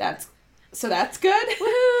that's good.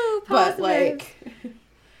 Woohoo! But, like,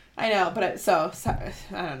 I know. But so, I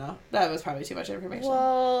don't know. That was probably too much information.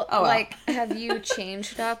 Well, like, have you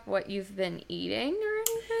changed up what you've been eating or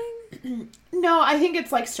anything? No, I think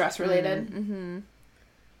it's, like, stress related. Mm-hmm.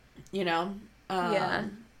 You know? Yeah.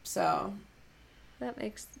 So. That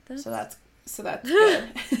makes sense. So that's good.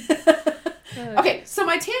 Okay, so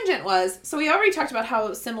my tangent was, so we already talked about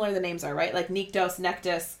how similar the names are, right? Like Nyktos,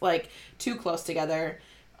 Nektis, like too close together.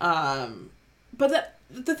 But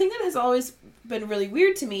the thing that has always been really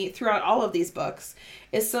weird to me throughout all of these books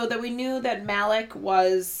is so that we knew that Malik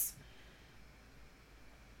was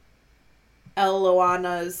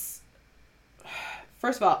Eloana's,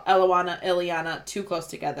 first of all, Eloana, Ileana, too close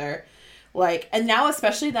together. Like, and now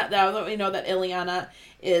especially now that we know that Ileana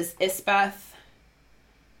is Isbeth.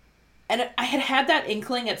 And I had that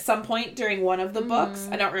inkling at some point during one of the books.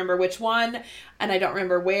 I don't remember which one, and I don't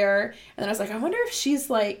remember where. And then I was like, I wonder if she's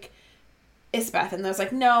like Isbeth. And I was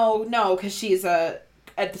like, no, because she's at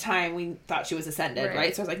the time we thought she was ascended,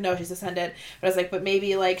 right? So I was like, no, she's ascended. But I was like, but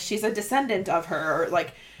maybe like she's a descendant of her, or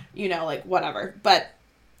like, you know, like whatever. But,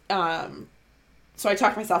 so I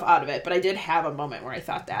talked myself out of it, but I did have a moment where I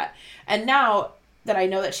thought that. And now that I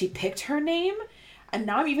know that she picked her name, and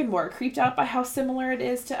now I'm even more creeped out by how similar it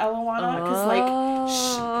is to Eloana,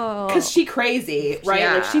 because she crazy, right?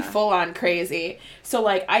 Yeah. Like, she full on crazy. So,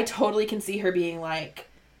 like, I totally can see her being like,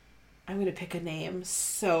 I'm going to pick a name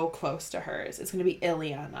so close to hers. It's going to be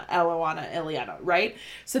Eloana, right?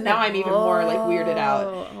 So now I'm even more, like, weirded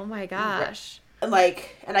out. Oh my gosh.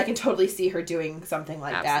 Like, and I can totally see her doing something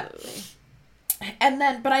like Absolutely. that. And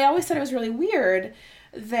then, but I always thought it was really weird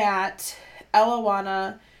that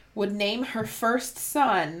Eloana would name her first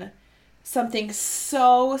son something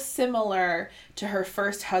so similar to her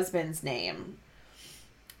first husband's name.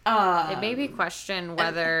 It made me question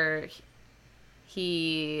whether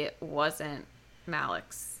he wasn't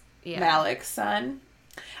Malik's son.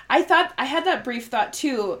 I had that brief thought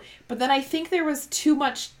too, but then I think there was too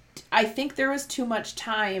much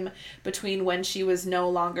time between when she was no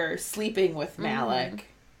longer sleeping with Malik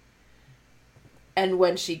and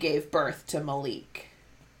when she gave birth to Malik.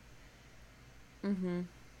 Mm-hmm.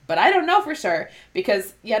 But I don't know for sure,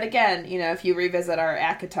 because yet again, you know, if you revisit our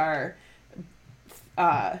ACOTAR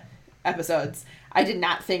episodes, I did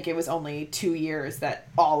not think it was only 2 years that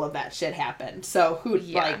all of that shit happened. So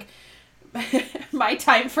like, my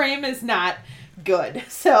time frame is not good.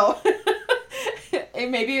 So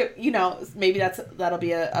maybe, you know, that'll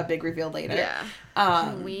be a big reveal later. Yeah.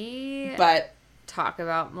 Can we talk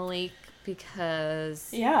about Malik,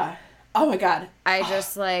 because oh my god, I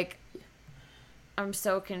just like, I'm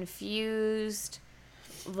so confused.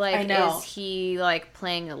 Like, I know. Is he like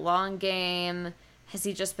playing a long game? Has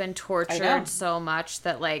he just been tortured so much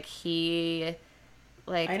that like he,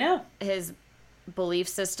 like, I know, his belief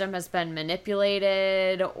system has been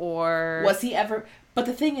manipulated? Or was he ever? But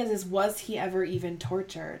the thing is was he ever even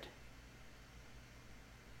tortured?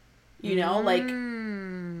 You know, like,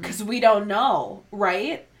 because we don't know,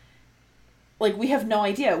 right? Like, we have no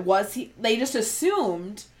idea. Was he? They just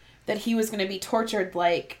assumed that he was going to be tortured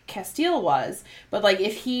like Castile was. But, like,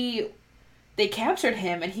 they captured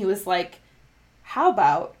him and he was like, how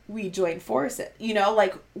about we join forces? You know,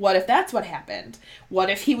 like, what if that's what happened?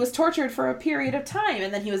 What if he was tortured for a period of time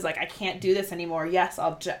and then he was like, I can't do this anymore. Yes,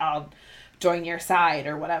 I'll join your side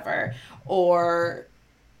or whatever. Or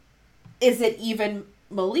is it even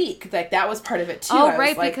Malik? Like, that was part of it too. Oh,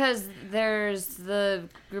 right, like, because there's the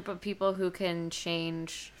group of people who can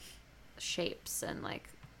change shapes and like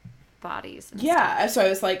bodies and stuff. So I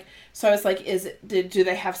was like do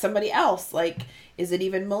they have somebody else? Like, is it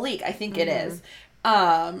even Malik? I think it is.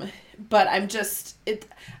 But I'm just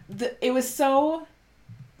it was so,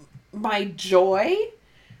 my joy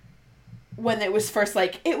when it was first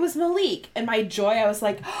like it was Malik, and my joy, I was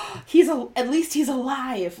like, oh, at least he's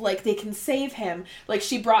alive, like they can save him. Like,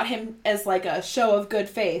 she brought him as like a show of good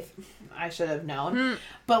faith. I should have known.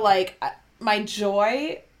 But like, my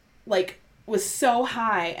joy like was so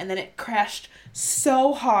high, and then it crashed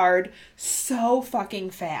so hard so fucking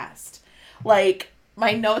fast. Like,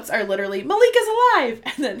 my notes are literally, Malik is alive,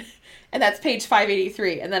 and then And that's page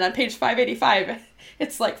 583. And then on page 585,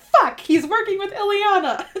 it's like, fuck, he's working with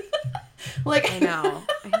Illyana. Like, I know.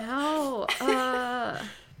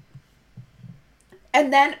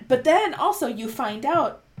 But then also you find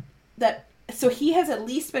out that, so he has at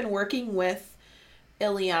least been working with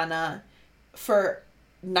Illyana for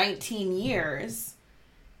 19 years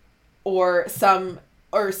or some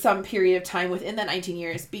period of time within that 19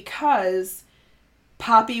 years, because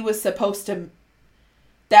Poppy was supposed to,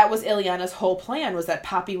 that was Illyana's whole plan, was that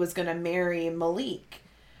Poppy was going to marry Malik,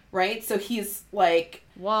 right? So he's like...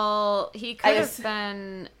 Well, he could have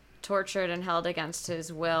been tortured and held against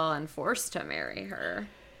his will and forced to marry her.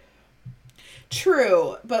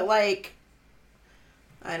 True, but like...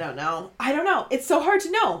 I don't know. It's so hard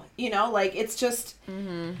to know, you know? Like, it's just...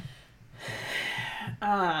 Mm-hmm.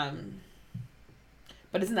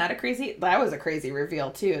 But isn't that a crazy... That was a crazy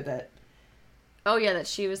reveal, too, that... Oh, yeah, that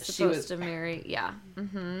she was supposed to marry... Yeah.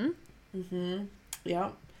 Mm-hmm. Mm-hmm.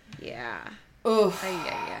 Yep. Yeah. Ugh.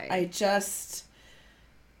 I just...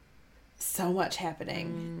 So much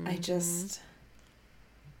happening. Mm-hmm.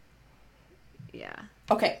 Yeah.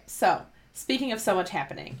 Okay, so, speaking of so much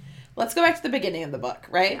happening, let's go back to the beginning of the book,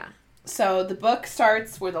 right? Yeah. So, the book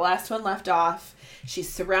starts where the last one left off. She's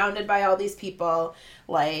surrounded by all these people.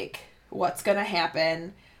 Like, what's gonna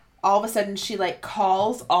happen? All of a sudden, she, like,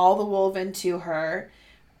 calls all the Wolven to her,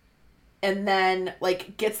 and then,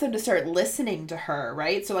 like, gets them to start listening to her,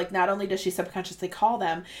 right? So, like, not only does she subconsciously call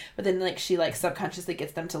them, but then, like, she, like, subconsciously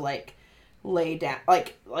gets them to, like, lay down,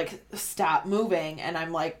 like, stop moving. And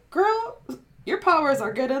I'm like, girl, your powers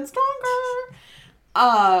are getting stronger.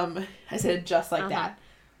 I said it just like that.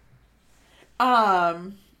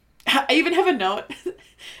 I even have a note.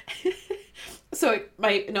 So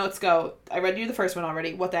my notes go, I read you the first one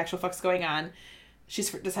already. What the actual fuck's going on? She's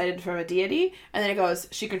decided from a deity. And then it goes,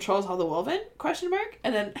 she controls all the Wolven? ?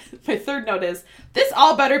 And then my third note is, this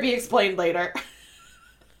all better be explained later.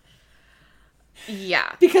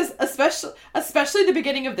 Yeah. Because especially the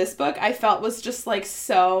beginning of this book, I felt was just like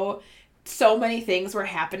so many things were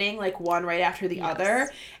happening, like one right after the other.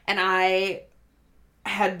 And I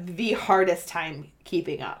had the hardest time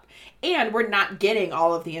keeping up. And we're not getting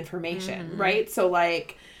all of the information, right? So,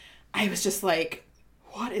 like, I was just like,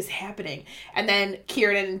 what is happening? And then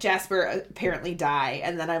Kieran and Jasper apparently die.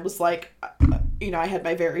 And then I was like, you know, I had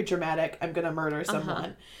my very dramatic, I'm going to murder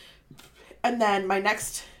someone. And then my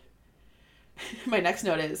next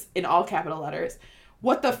note is, in all capital letters,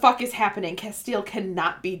 what the fuck is happening? Castile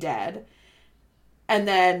cannot be dead. And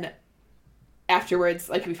then afterwards,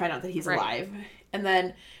 like, we find out that he's alive. And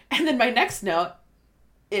then my next note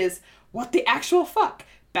is, what the actual fuck?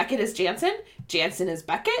 Beckett is Jansen? Jansen is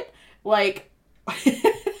Beckett? Like, and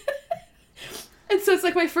so it's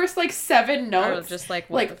like my first, like, 7 notes. Just like,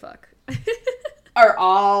 what the fuck? Are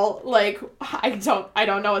all, like, I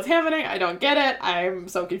don't know what's happening. I don't get it. I'm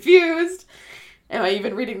so confused. Am I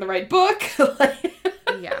even reading the right book?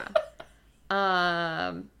 Yeah.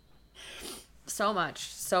 So much.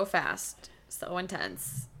 So fast. So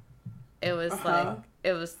intense. It was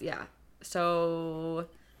so,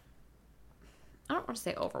 I don't want to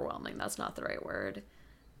say overwhelming. That's not the right word.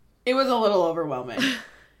 It was a little overwhelming.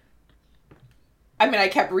 I mean, I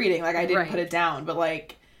kept reading. Like, I didn't put it down. But,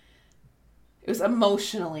 like, it was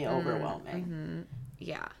emotionally overwhelming. Mm-hmm.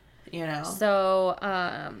 Yeah. You know? So,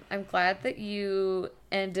 I'm glad that you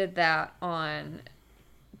ended that on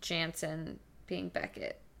Jansen being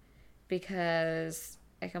Beckett. Because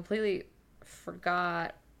I completely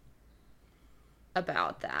forgot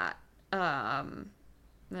about that. And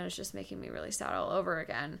it's just making me really sad all over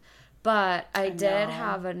again. But I did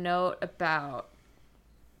have a note about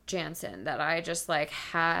Jansen that I just, like,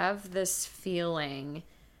 have this feeling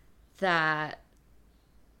that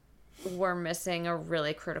we're missing a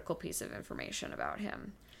really critical piece of information about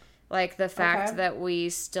him. Like, the fact that we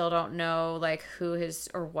still don't know, like, who his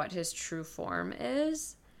or what his true form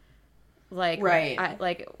is. Like,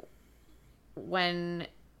 when...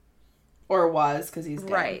 Or was, because he's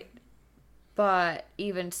dead. Right. But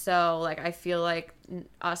even so, like, I feel like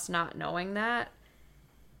us not knowing that,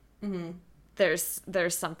 there's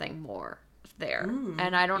something more there.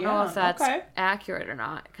 And I don't know if that's accurate or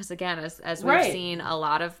not. Because, again, as we've seen a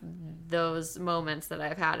lot of those moments that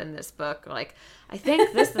I've had in this book, like, I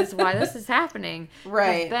think this is why this is happening.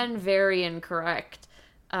 Have been very incorrect.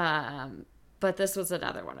 But this was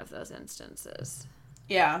another one of those instances.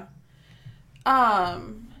 Yeah.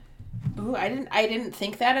 Ooh, I didn't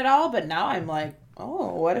think that at all, but now I'm like,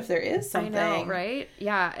 oh, what if there is something? I know, right?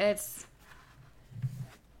 Yeah,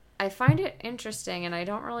 I find it interesting, and I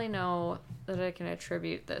don't really know that I can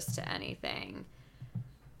attribute this to anything.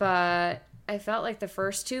 But I felt like the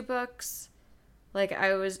first 2 books, like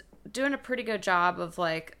I was doing a pretty good job of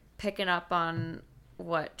like picking up on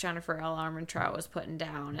what Jennifer L. Armentrout was putting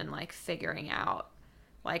down and like figuring out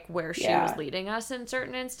like where she was leading us in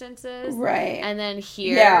certain instances. Right. And then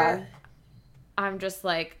here, I'm just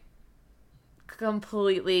like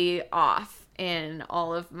completely off in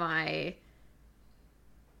all of my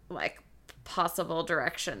like possible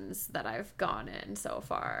directions that I've gone in so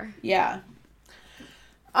far. Yeah.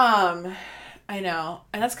 I know.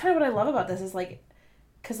 And that's kind of what I love about this is like,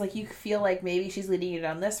 because like you feel like maybe she's leading you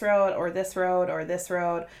down this road or this road or this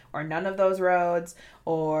road or none of those roads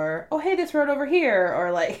or, oh, hey, this road over here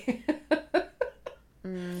or like.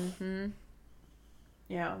 Mm-hmm.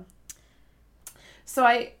 Yeah. So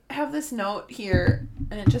I have this note here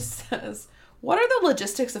and it just says, what are the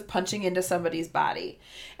logistics of punching into somebody's body?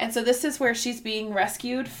 And so this is where she's being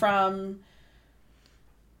rescued from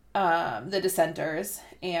the dissenters,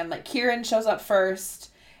 and like Kieran shows up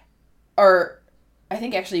first, or I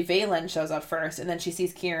think actually Valen shows up first, and then she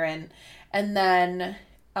sees Kieran, and then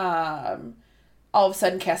all of a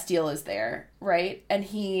sudden Castile is there, right? And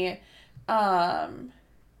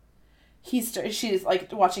she's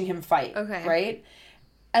like watching him fight, okay, right?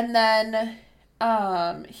 And then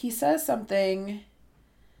he says something.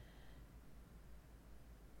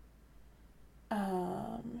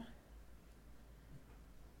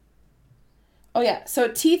 Oh, yeah. So,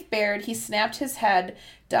 teeth bared, he snapped his head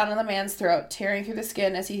down on the man's throat, tearing through the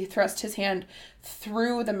skin as he thrust his hand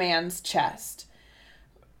through the man's chest.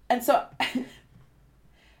 And so,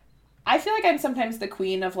 I feel like I'm sometimes the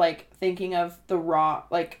queen of, like, thinking of the raw,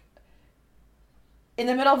 like, in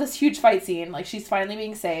the middle of this huge fight scene, like, she's finally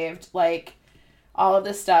being saved, like, all of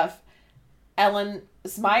this stuff.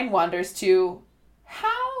 Ellen's mind wanders to,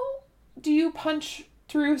 how do you punch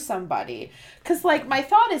through somebody? Because like my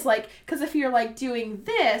thought is like, because if you're like doing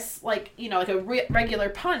this, like, you know, like a regular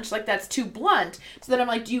punch, like that's too blunt. So then I'm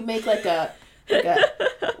like, do you make like a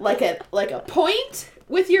point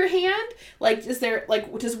with your hand? Like, is there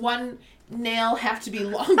like, does one nail have to be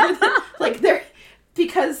longer than like there?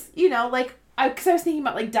 Because, you know, like because I was thinking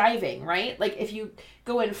about like diving, right? Like if you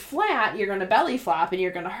go in flat, you're going to belly flop and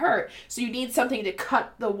you're going to hurt. So you need something to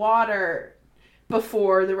cut the water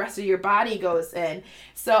before the rest of your body goes in.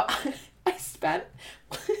 So I spent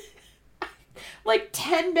like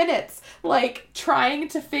 10 minutes like trying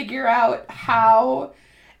to figure out how,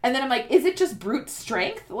 and then I'm like, is it just brute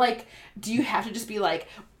strength? Like, do you have to just be like,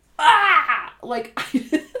 ah, like,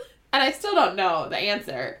 and I still don't know the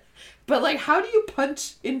answer, but like, how do you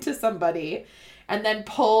punch into somebody and then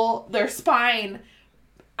pull their spine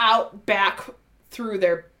out back through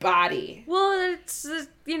their body? Well, it's,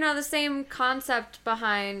 you know, the same concept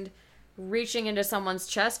behind reaching into someone's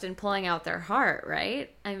chest and pulling out their heart,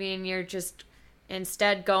 right? I mean, you're just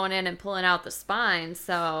instead going in and pulling out the spine,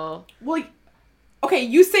 so... Well, okay,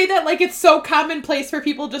 you say that like it's so commonplace for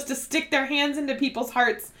people just to stick their hands into people's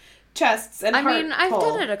hearts, chests, and I mean, I've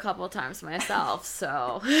done it a couple times myself,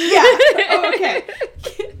 so... Yeah, oh, okay.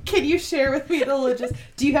 Can you share with me the logistics?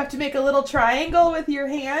 Do you have to make a little triangle with your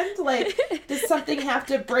hand? Like, does something have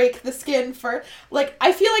to break the skin for... Like,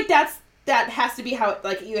 I feel like that has to be how,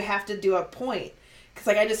 like, you have to do a point. Because,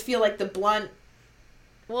 like, I just feel like the blunt...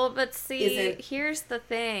 Well, but see, here's the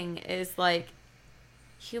thing, is, like,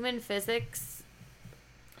 human physics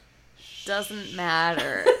doesn't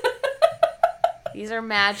matter. These are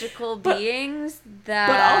magical beings that...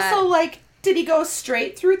 But also, like, did he go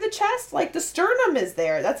straight through the chest? Like, the sternum is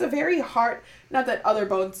there. That's a very hard... Not that other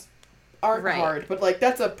bones aren't hard, but, like,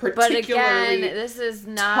 that's a particularly But again, this is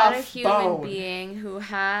not a human being who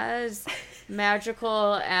has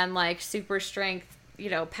magical and, like, super strength, you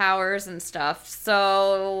know, powers and stuff.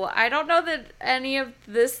 So I don't know that any of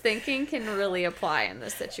this thinking can really apply in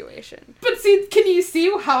this situation. But see, can you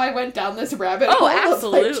see how I went down this rabbit hole? Oh,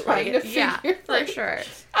 absolutely. Of, like, trying to figure, for sure.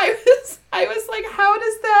 I was like, how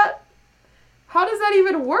does that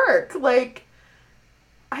even work? Like,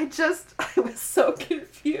 I was so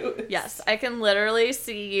confused. Yes, I can literally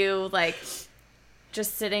see you, like,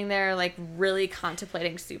 just sitting there, like, really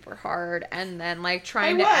contemplating super hard and then, like,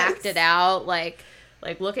 trying to act it out, like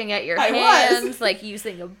looking at your hands, like,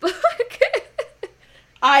 using a book.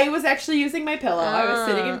 I was actually using my pillow. I was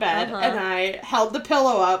sitting in bed, and I held the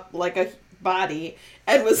pillow up like a body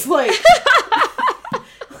and was like...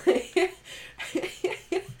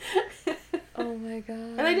 Oh my god.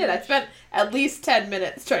 And I did. I spent at least 10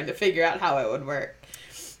 minutes trying to figure out how it would work.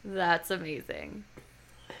 That's amazing.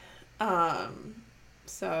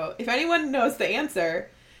 So, if anyone knows the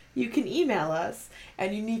answer, you can email us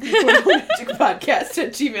at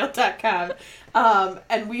uniquelyportalmagicpodcast@gmail.com.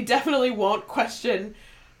 And we definitely won't question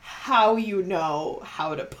how you know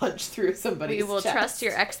how to punch through somebody's We will chest. trust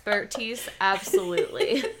your expertise,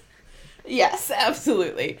 absolutely. Yes,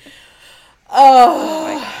 absolutely. Oh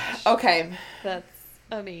my gosh. Okay. That's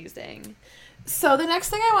amazing. So the next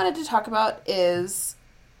thing I wanted to talk about is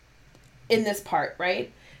in this part,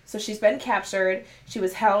 right? So she's been captured. She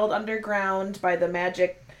was held underground by the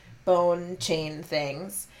magic bone chain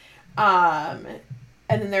things. And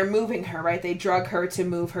then they're moving her, right? They drug her to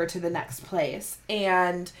move her to the next place.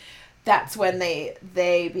 And that's when they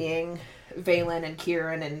being Valen and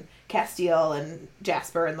Kieran and Castile and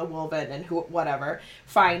Jasper and the Wolven and whatever,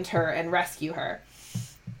 find her and rescue her.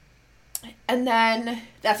 And then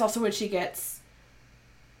that's also when she gets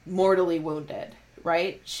mortally wounded,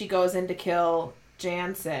 right? She goes in to kill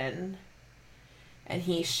Jansen, and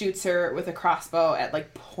he shoots her with a crossbow at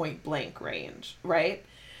like point blank range, right?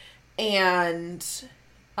 And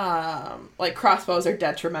like crossbows are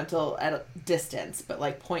detrimental at a distance, but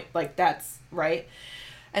like point, like that's right.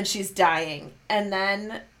 And she's dying, and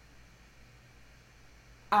then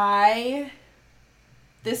and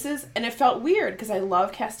it felt weird because I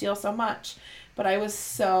love Castile so much, but I was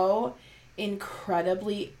so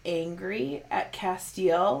incredibly angry at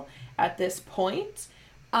Castile at this point.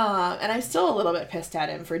 And I'm still a little bit pissed at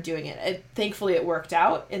him for doing it. Thankfully, it worked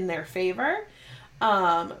out in their favor.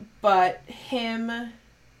 But him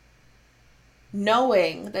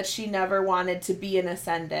knowing that she never wanted to be an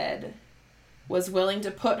Ascended, was willing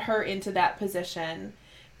to put her into that position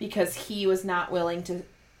because he was not willing to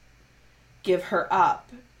give her up.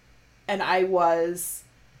 And I was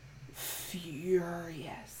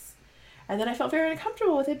furious. And then I felt very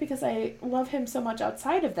uncomfortable with it because I love him so much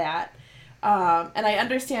outside of that. And I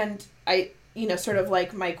understand, sort of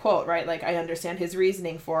like my quote, right? Like, I understand his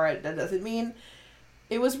reasoning for it. That doesn't mean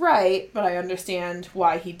it was right, but I understand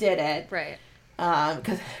why he did it. Right.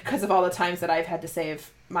 Because of all the times that I've had to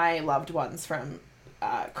save my loved ones from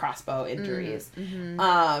crossbow injuries. Mm-hmm.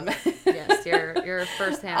 Yes, your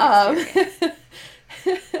firsthand experience.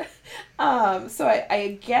 So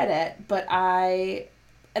I get it, but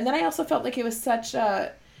and then I also felt like it was such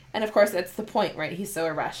a, and of course that's the point, right? He's so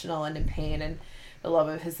irrational and in pain, and the love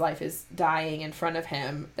of his life is dying in front of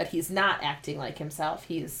him, that he's not acting like himself.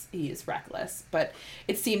 He's reckless, but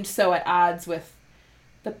it seemed so at odds with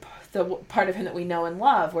the part of him that we know and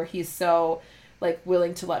love, where he's so like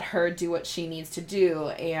willing to let her do what she needs to do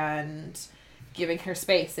and giving her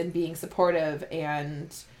space and being supportive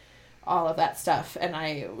and all of that stuff. And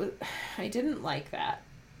I didn't like that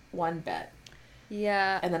one bit.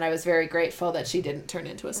 Yeah. And then I was very grateful that she didn't turn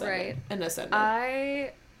into an Ascended.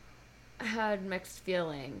 I had mixed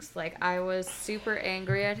feelings. Like, I was super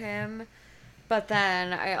angry at him, but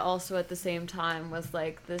then I also at the same time was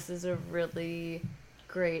like, this is a really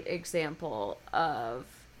great example of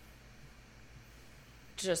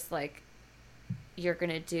just like, you're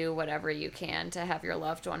gonna do whatever you can to have your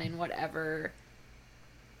loved one in whatever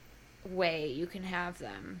way you can have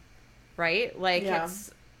them, right? Like, yeah.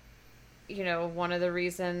 It's, one of the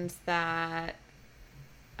reasons that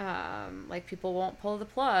like people won't pull the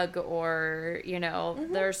plug, or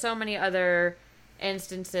Mm-hmm. there are so many other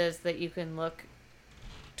instances that you can look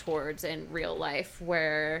towards in real life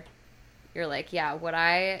where you're like, yeah, would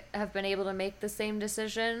I have been able to make the same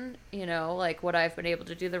decision? Like, would I have been able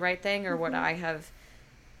to do the right thing, or would I have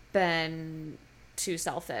been too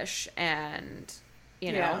selfish? And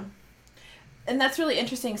Yeah. And that's really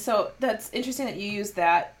interesting. So that's interesting that you use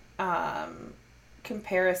that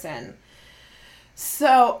comparison.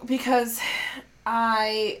 So, because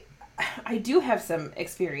I do have some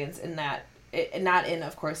experience in that, not in,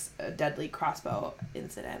 of course, a deadly crossbow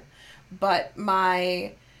incident, but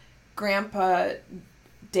my grandpa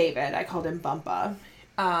David, I called him Bumpa,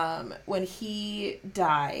 when he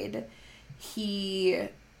died, he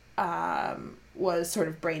was sort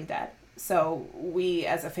of brain dead. So we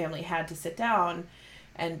as a family had to sit down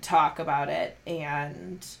and talk about it,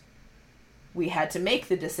 and we had to make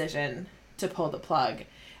the decision to pull the plug.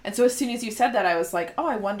 And so as soon as you said that, I was like, oh,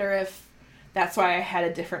 I wonder if that's why I had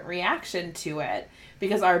a different reaction to it.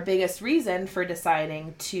 Because our biggest reason for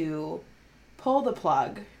deciding to pull the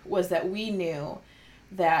plug was that we knew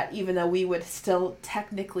that even though we would still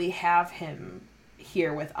technically have him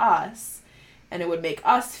here with us, and it would make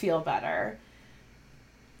us feel better,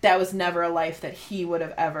 that was never a life that he would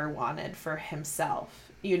have ever wanted for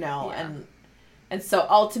himself, Yeah. And so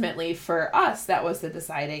ultimately for us, that was the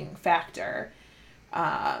deciding factor.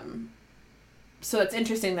 So it's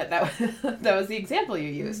interesting that that was the example you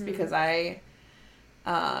used, Mm-hmm. because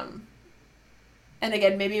and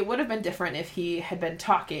again, maybe it would have been different if he had been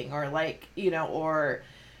talking, or like, or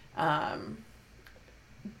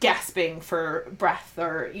gasping for breath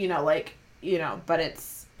or, but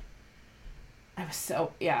I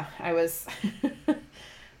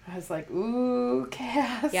was like, ooh,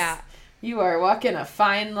 Cass. Yeah. You are walking a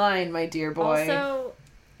fine line, my dear boy. Also,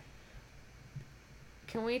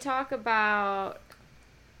 can we talk about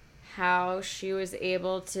how she was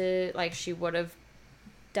able to, like, she would have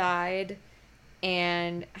died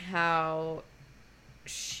and how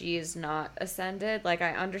she's not ascended? Like,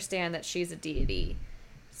 I understand that she's a deity.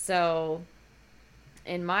 So,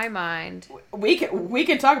 in my mind... We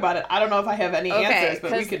can talk about it. I don't know if I have any answers,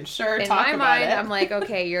 but we can sure talk about it. In my mind, I'm like,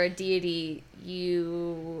 okay, you're a deity.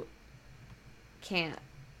 You can't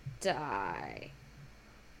die.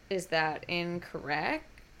 Is that incorrect?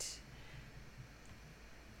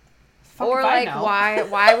 Or, like,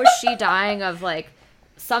 why was she dying of, like,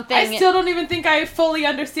 something... I still don't even think I fully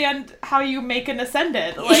understand how you make an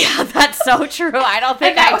ascended. Like, yeah, that's so true. I don't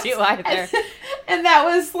think I do either. And that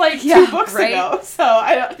was, like, 2 books ago, so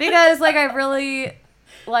I don't... Because, like, I really...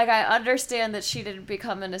 Like, I understand that she didn't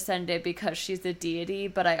become an ascended because she's a deity,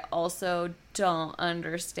 but I also don't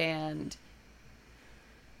understand...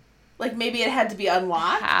 Like, maybe it had to be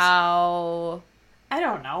unlocked? How... I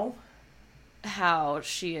don't know. How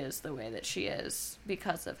she is the way that she is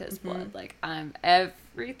because of his blood. Like,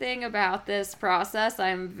 everything about this process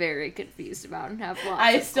I'm very confused about and have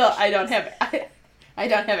lots I don't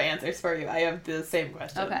have answers for you. I have the same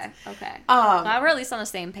questions. Okay. Well, we're at least on the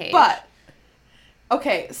same page. But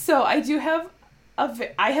okay, so I do have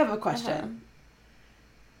I have a question. Uh-huh.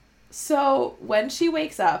 So when she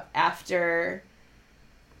wakes up after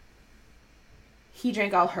he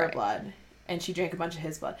drank all her blood and she drank a bunch of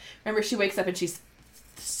his blood. Remember, she wakes up and she's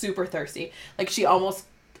super thirsty. Like, she almost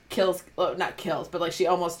not kills, but, like, she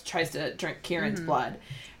almost tries to drink Kieran's blood.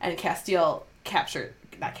 And Castile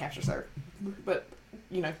not captures her, but,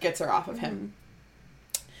 gets her off of him.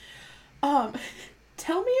 Tell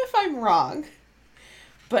me if I'm wrong,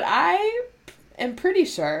 but I am pretty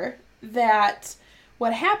sure that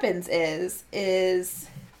what happens is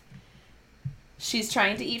she's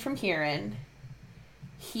trying to eat from Kieran.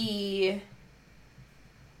 He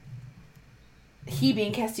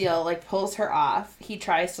being Castile, like, pulls her off. He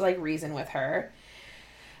tries to, like, reason with her.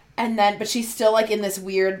 And then, but she's still, like, in this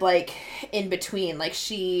weird, like, in between. Like,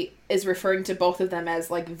 she is referring to both of them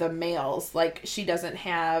as, like, the males. Like, she doesn't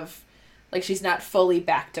have, like, she's not fully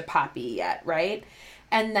back to Poppy yet, right?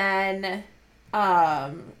 And then,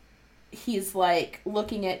 he's, like,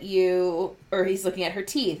 looking at you, or he's looking at her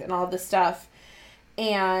teeth and all this stuff.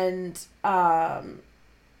 And,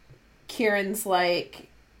 Kieran's like...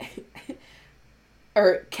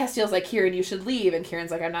 or Castile's like, Kieran, you should leave. And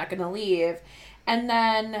Kieran's like, I'm not going to leave. And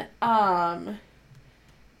then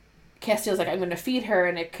Castile's like, I'm going to feed her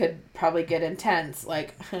and it could probably get intense.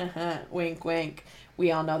 Like, wink, wink.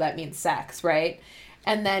 We all know that means sex, right?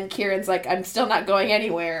 And then Kieran's like, I'm still not going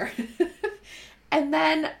anywhere. And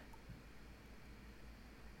then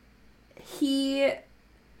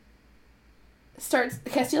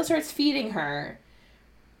Castile starts feeding her.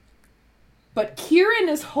 But Kieran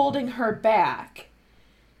is holding her back.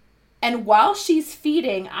 And while she's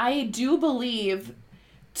feeding, I do believe...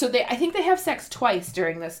 I think they have sex twice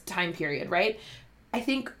during this time period, right? I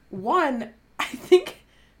think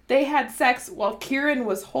they had sex while Kieran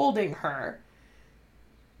was holding her.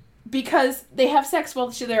 Because they have sex while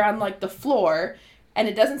they're on, like, the floor. And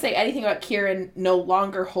it doesn't say anything about Kieran no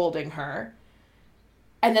longer holding her.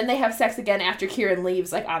 And then they have sex again after Kieran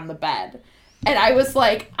leaves, like, on the bed. And I was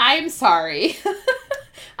like, I'm sorry.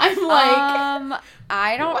 I'm like...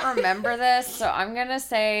 I don't remember this, so I'm going to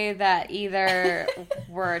say that either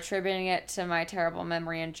we're attributing it to my terrible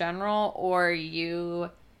memory in general, or you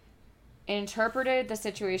interpreted the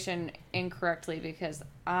situation incorrectly, because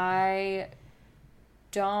I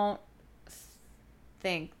don't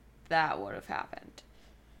think that would have happened.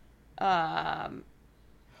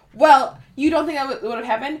 Well, you don't think that would have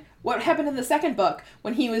happened? What happened in the second book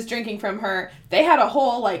when he was drinking from her? They had a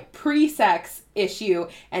whole, like, pre-sex issue,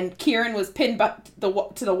 and Kieran was pinned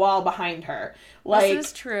to the wall behind her. Like, this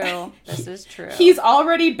is true. This is true. He's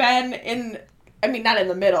already been not in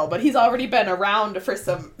the middle, but he's already been around for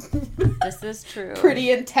some... This is true.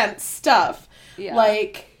 Pretty intense stuff. Yeah.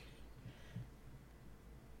 Like...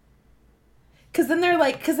 Because then they're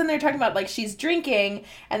talking about, like, she's drinking,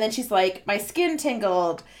 and then she's like, my skin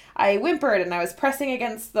tingled, I whimpered, and I was pressing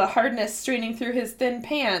against the hardness straining through his thin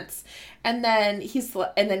pants, and then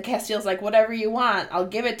Castile's like, whatever you want, I'll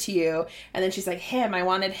give it to you, and then she's like, I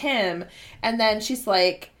wanted him, and then she's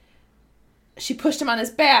like, she pushed him on his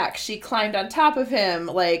back, she climbed on top of him,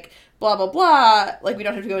 like, blah, blah, blah. Like, we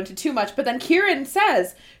don't have to go into too much. But then Kieran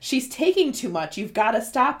says, she's taking too much. You've got to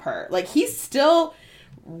stop her. Like, he's still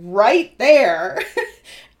right there.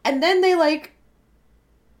 And then they, like,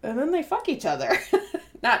 and then they fuck each other.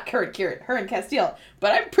 Not Kieran, her and Castile.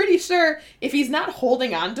 But I'm pretty sure if he's not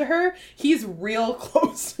holding on to her, he's real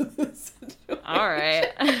close to this situation. All right.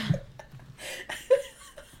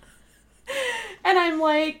 And I'm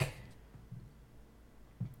like,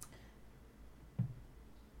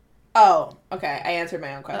 oh, okay. I answered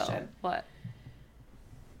my own question. What?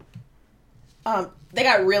 They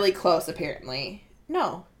got really close, apparently.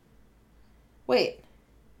 No. Wait.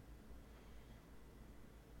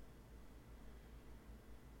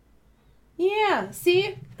 Yeah,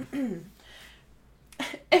 see?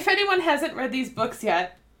 If anyone hasn't read these books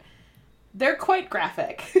yet, they're quite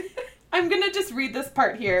graphic. I'm going to just read this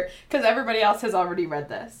part here because everybody else has already read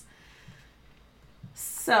this.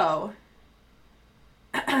 So,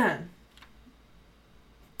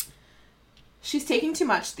 she's taking too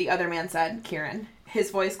much, the other man said, Kieran. His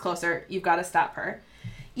voice closer, you've got to stop her.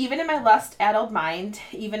 Even in my lust-addled mind,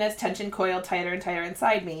 even as tension coiled tighter and tighter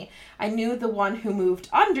inside me, I knew the one who moved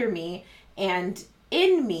under me and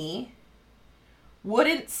in me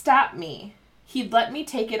wouldn't stop me. He'd let me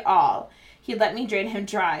take it all. He'd let me drain him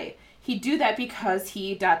dry. He'd do that because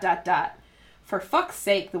he ... For fuck's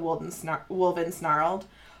sake, the Wolven snarled.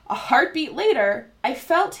 A heartbeat later, I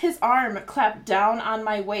felt his arm clap down on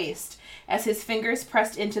my waist as his fingers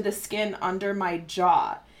pressed into the skin under my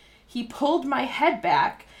jaw. He pulled my head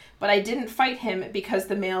back, but I didn't fight him because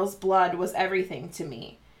the male's blood was everything to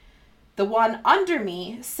me. The one under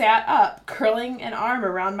me sat up, curling an arm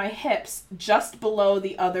around my hips just below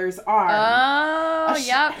the other's arm. Oh,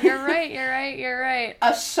 yep, you're right.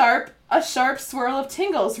 A sharp swirl of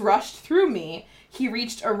tingles rushed through me. He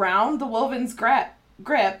reached around the Wolven's grip,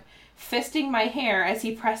 fisting my hair as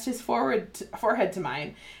he pressed his forehead to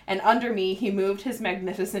mine, and under me he moved his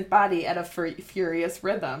magnificent body at a furious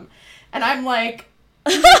rhythm. And I'm like,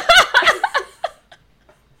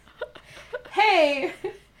 hey,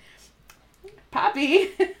 Poppy.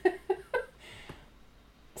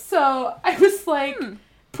 So I was like,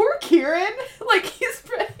 poor Kieran. Like,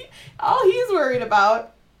 all he's worried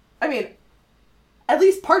about, I mean, at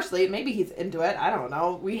least partially, maybe he's into it, I don't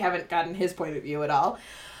know. We haven't gotten his point of view at all.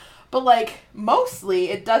 But, like,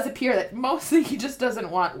 mostly, it does appear that mostly he just doesn't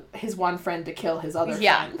want his one friend to kill his other friend.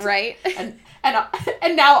 Yeah, right?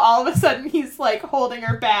 And now all of a sudden he's, like, holding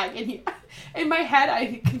her back. And in my head,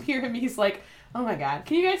 I can hear him, he's like, oh my god,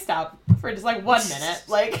 can you guys stop for just, like, 1 minute?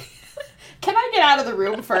 Like, can I get out of the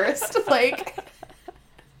room first? Like,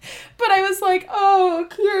 but I was like, oh,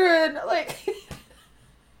 Kieran, like...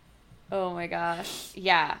 Oh my gosh.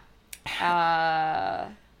 Yeah.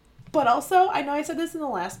 But also, I know I said this in the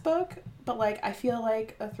last book, but, like, I feel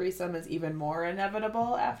like a threesome is even more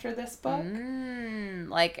inevitable after this book.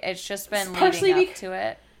 Like, it's just been leading up to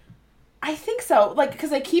it. I think so. Like, because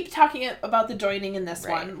they keep talking about the joining in this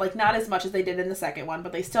one. Like, not as much as they did in the second one,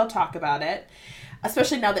 but they still talk about it.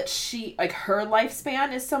 Especially now that her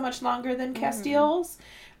lifespan is so much longer than Castile's.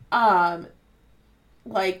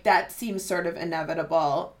 Like, that seems sort of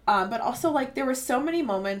inevitable. But also, like, there were so many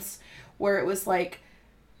moments where it was, like,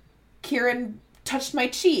 Kieran touched my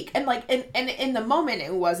cheek. And, like, and in the moment,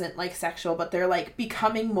 it wasn't, like, sexual, but they're, like,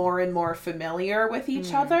 becoming more and more familiar with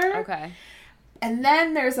each other. Okay. And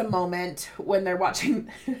then there's a moment when they're watching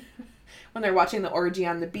the orgy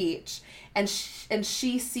on the beach, and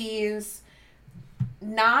she sees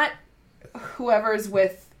not whoever's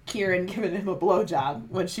with Kieran giving him a blowjob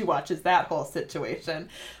when she watches that whole situation,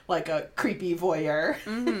 like a creepy voyeur.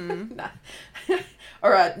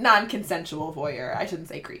 Or a non-consensual voyeur. I shouldn't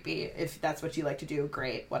say creepy. If that's what you like to do,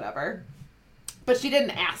 great, whatever. But she didn't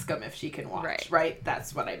ask him if she can watch, right?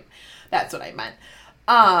 That's what I meant.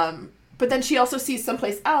 But then she also sees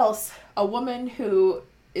someplace else a woman who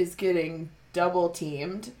is getting double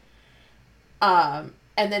teamed. And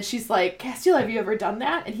then she's like, Castile, have you ever done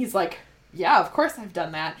that? And he's like, yeah, of course I've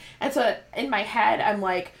done that. And so in my head, I'm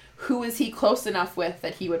like, who is he close enough with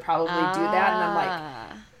that he would probably do that? And I'm like,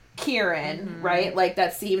 Kieran, right? Like,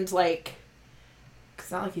 that seemed like,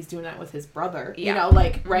 it's not like he's doing that with his brother, you know,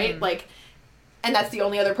 like, right? Like, and that's the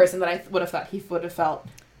only other person that I would have thought he would have felt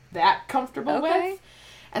that comfortable with.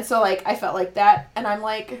 And so, like, I felt like that, and I'm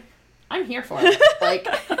like, I'm here for it. Like,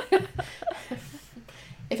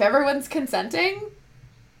 if everyone's consenting,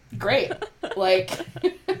 great. Like,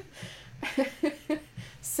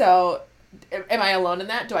 so, am I alone in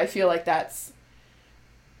that? Do I feel like that's...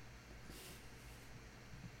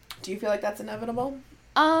 Do you feel like that's inevitable?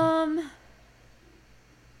 No,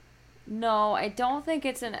 I don't think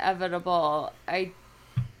it's inevitable. I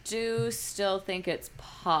do still think it's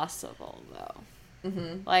possible, though.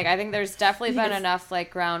 Mm-hmm. Like, I think there's definitely been enough,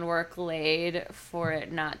 like, groundwork laid for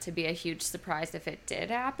it not to be a huge surprise if it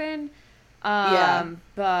did happen.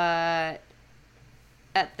 But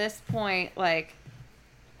at this point, like,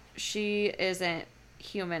 she isn't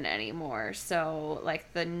human anymore. So,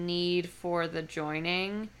 like, the need for the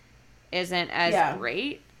joining isn't as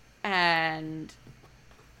great. And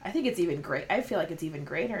I think it's even great. I feel like it's even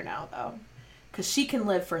greater now, though. Because she can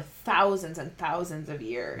live for thousands and thousands of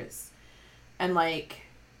years. And, like,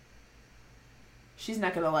 she's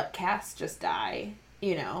not going to let Cass just die,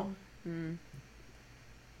 you know? Mm.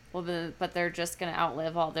 Well, but they're just going to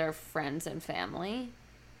outlive all their friends and family.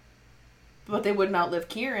 But they wouldn't outlive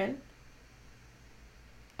Kieran.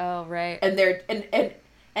 Oh, right. And they're, and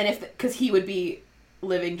if, because he would be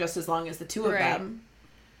living just as long as the two of them.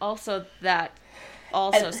 Also, that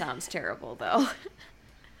also sounds terrible, though.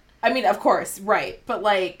 I mean, of course, right. But,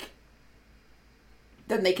 like,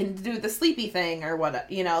 then they can do the sleepy thing or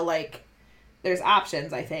what, you know, like, there's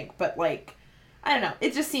options, I think. But, like, I don't know.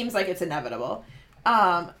 It just seems like it's inevitable.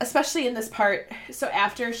 Especially in this part. So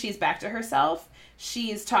after she's back to herself,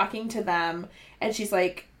 she's talking to them, and she's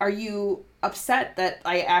like, are you upset that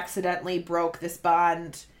I accidentally broke this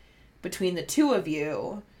bond between the two of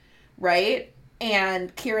you? Right?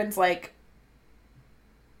 And Kieran's like,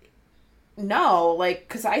 no, like,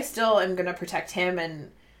 because I still am going to protect him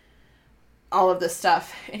and all of this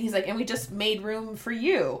stuff. And he's like, and we just made room for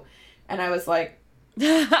you. And I was like,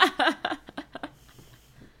 yeah,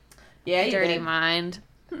 you dirty did. Mind.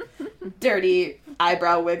 Dirty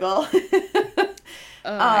eyebrow wiggle.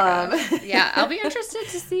 Oh my gosh. Yeah, I'll be interested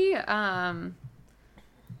to see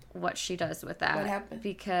what she does with that. What happened?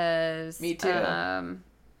 Because me too.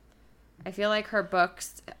 I feel like her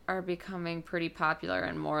books are becoming pretty popular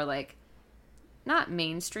and more like not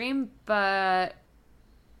mainstream, but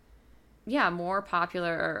yeah, more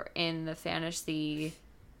popular in the fantasy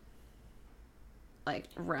like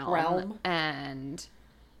realm. And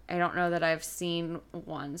I don't know that I've seen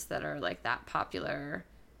ones that are like that popular.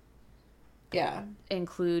 Yeah.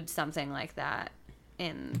 Include something like that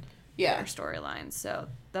in their storylines. So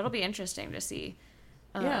that'll be interesting to see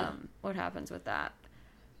what happens with that.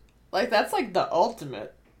 Like, that's like the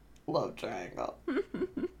ultimate love triangle.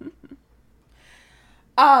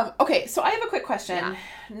 Okay, so I have a quick question,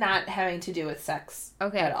 not having to do with sex.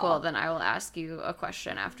 Okay, cool. Then I will ask you a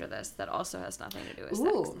question after this that also has nothing to do with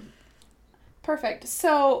sex. Perfect.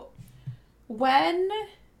 So,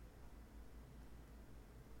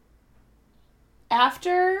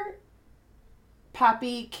 after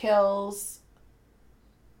Poppy kills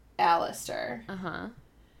Alistair,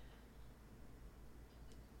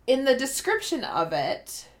 in the description of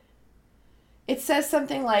it, it says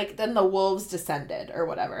something like, then the wolves descended or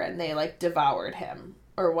whatever, and they, like, devoured him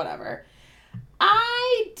or whatever.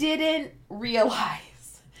 I didn't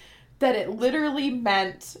realize that it literally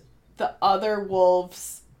meant the other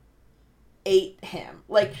wolves ate him.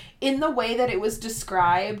 Like, in the way that it was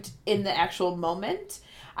described in the actual moment,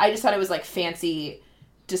 I just thought it was, like, fancy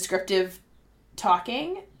descriptive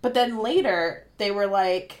talking. But then later, they were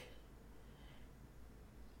like,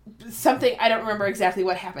 something, I don't remember exactly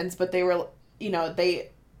what happens, but they were, you know,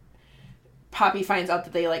 Poppy finds out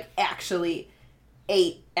that they, like, actually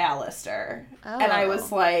ate Alistair. Oh. And I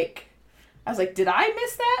was like, did I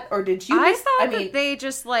miss that? Or did you miss I thought that they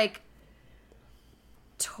just, like,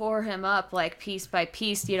 tore him up, like, piece by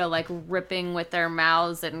piece, you know, like, ripping with their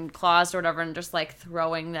mouths and claws or whatever, and just, like,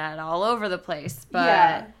 throwing that all over the place.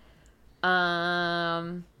 But,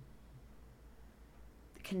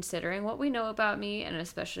 considering what we know about me, and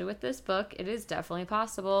especially with this book, it is definitely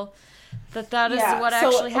possible that is what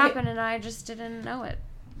actually happened, and I just didn't know it.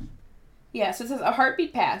 Yeah, so it says, a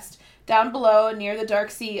heartbeat passed. Down below, near the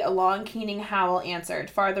dark sea, a long, keening howl answered.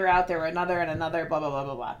 Farther out, there were another and another, blah, blah, blah,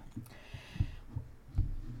 blah, blah.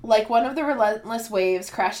 Like one of the relentless waves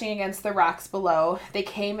crashing against the rocks below, they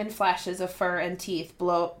came in flashes of fur and teeth,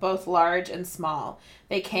 both large and small.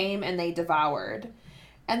 They came and they devoured.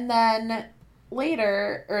 And then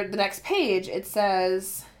later, or the next page, it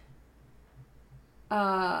says,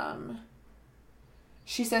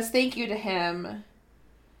 she says thank you to him,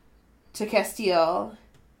 to Castile.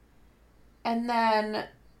 And then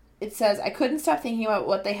it says, I couldn't stop thinking about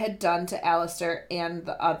what they had done to Alistair and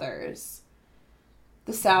the others.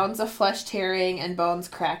 The sounds of flesh tearing and bones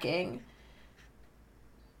cracking.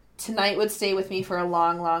 Tonight would stay with me for a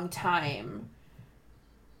long, long time.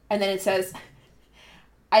 And then it says,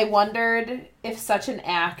 I wondered if such an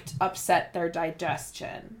act upset their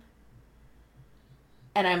digestion.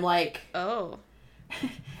 And I'm like... Oh.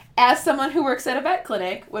 as someone who works at a vet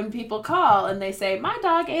clinic, when people call and they say, my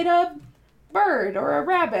dog ate a bird or a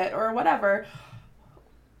rabbit or whatever,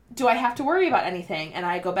 do I have to worry about anything? And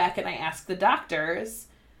I go back and I ask the doctors,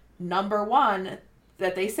 number one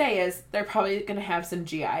that they say is they're probably going to have some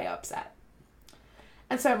GI upset.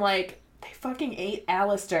 And so I'm like, they fucking ate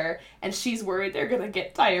Alistair and she's worried they're going to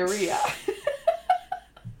get diarrhea.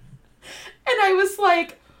 And I was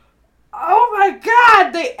like, oh my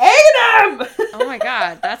God, they ate him! Oh my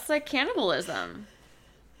God, that's like cannibalism.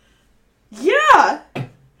 Yeah.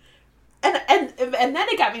 And then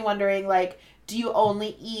it got me wondering, like, do you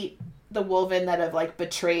only eat the wolven that have, like,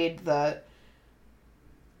 betrayed the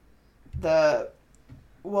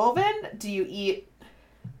wolven? Do you eat...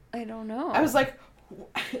 I don't know. I was like,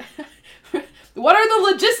 what are the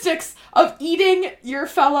logistics of eating your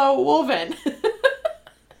fellow wolven?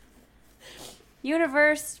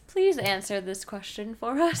 Universe, please answer this question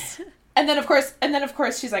for us. And then of course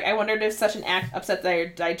she's like, I wondered if such an act upset their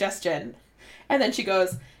digestion. And then she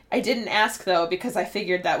goes, I didn't ask though because I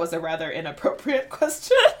figured that was a rather inappropriate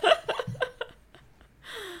question.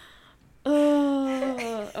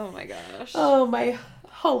 Oh my gosh. Oh my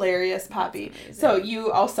hilarious Poppy. So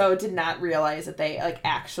you also did not realize that they like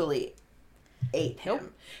actually ate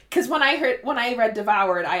him. Because when I read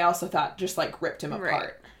Devoured, I also thought just like ripped him apart.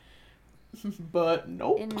 Right. But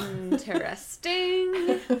nope.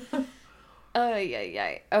 Interesting. Oh,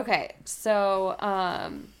 yeah. Okay, so,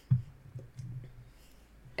 I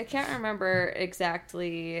can't remember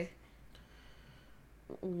exactly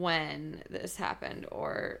when this happened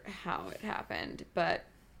or how it happened, but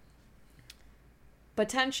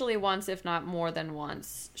potentially once, if not more than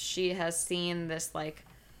once, she has seen this, like,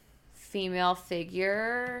 female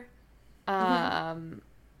figure,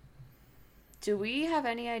 Do we have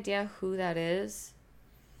any idea who that is?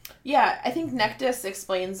 Yeah, I think Nectis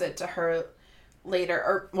explains it to her later.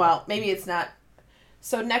 Or, well, maybe it's not.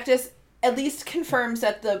 So Nectis at least confirms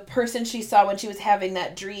that the person she saw when she was having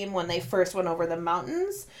that dream when they first went over the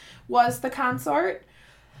mountains was the consort.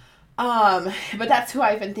 But that's who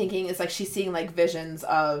I've been thinking is, like, she's seeing, like, visions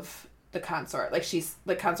of the consort. Like,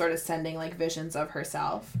 the consort is sending, like, visions of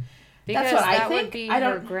herself. Because that's what I think. Would be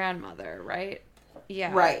her grandmother, right?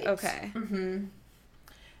 Yeah. Right. Okay. Mm-hmm.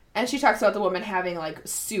 And she talks about the woman having, like,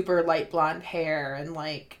 super light blonde hair and,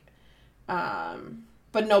 like,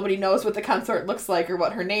 but nobody knows what the consort looks like or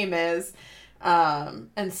what her name is.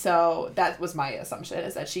 And so that was my assumption,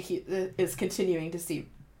 is that she is continuing to see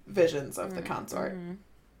visions of the consort.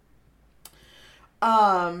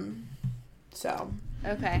 So.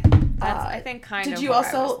 Okay. That's, I think, kind of where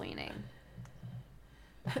I was leaning.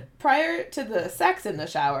 Prior to the sex in the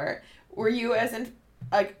shower, were you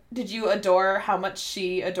did you adore how much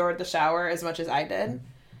she adored the shower as much as I did?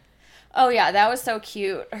 Oh, yeah, that was so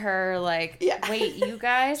cute. Her, like, yeah. Wait, you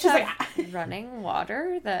guys have running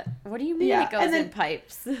water? What do you mean it goes in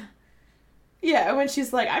pipes? Yeah, when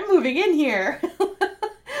she's like, I'm moving in here.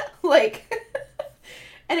 Like,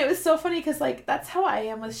 and it was so funny because, like, that's how I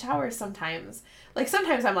am with showers sometimes. Like,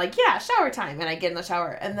 sometimes I'm like, yeah, shower time, and I get in the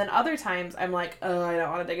shower. And then other times I'm like, oh, I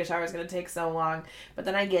don't want to take a shower. It's going to take so long. But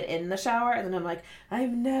then I get in the shower, and then I'm like,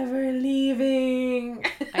 I'm never leaving.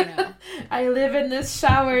 I know. I live in this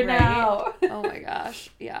shower now. Oh, my gosh.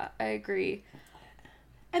 Yeah, I agree.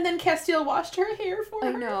 And then Castile washed her hair for her.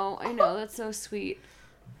 I know. That's so sweet.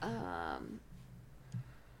 I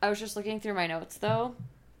was just looking through my notes, though,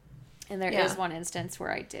 and there is one instance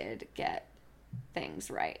where I did get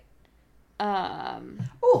things right.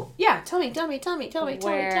 Oh, yeah, tell me.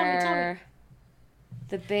 The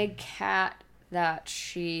big cat that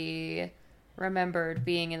she remembered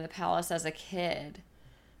being in the palace as a kid.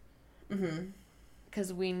 Mm-hmm.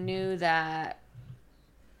 Because we knew that,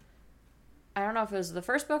 I don't know if it was the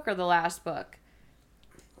first book or the last book,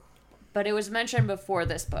 but it was mentioned before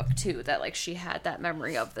this book, too, that, like, she had that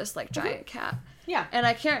memory of this, like, giant cat. Yeah. And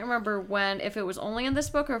I can't remember if it was only in this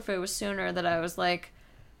book or if it was sooner, that I was like,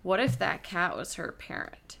 what if that cat was her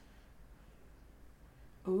parent?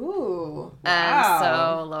 Ooh. Wow. And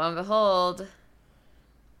so, lo and behold,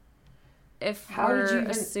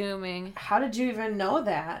 How did you even know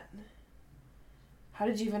that? How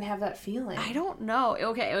did you even have that feeling? I don't know.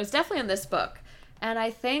 Okay, it was definitely in this book. And I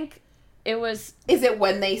think it was... Is it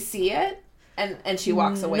when they see it and she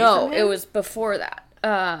walks away from him? No, it was before that.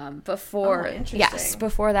 Interesting. Yes,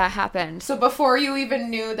 before that happened. So before you even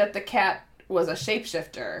knew that the cat was a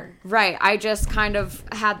shapeshifter. Right. I just kind of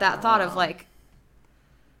had that thought of, like,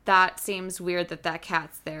 that seems weird that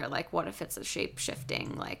cat's there. Like, what if it's a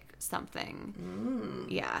shape-shifting, like, something?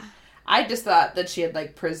 Yeah. I just thought that she had,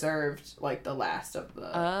 like, preserved, like, the last of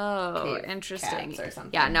the interesting. cats or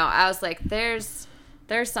something. Yeah, no, I was like, there's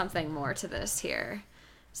there's something more to this here.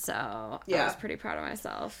 So I was pretty proud of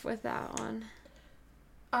myself with that one.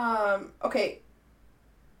 Okay.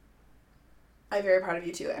 I'm very proud of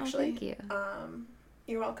you too, actually. Thank you.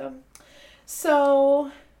 You're welcome.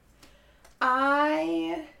 So,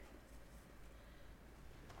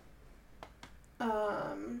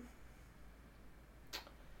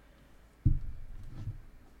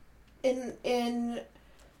 in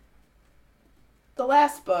the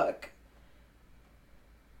last book,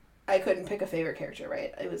 I couldn't pick a favorite character,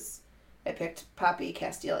 right? I picked Poppy,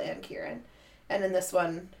 Castiel, and Kieran. And in this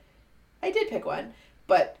one, I did pick one,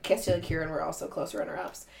 but Castiel and Kieran were also close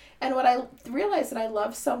runner-ups. And what I realized that I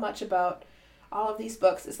love so much about all of these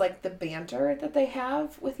books is, like, the banter that they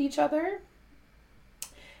have with each other.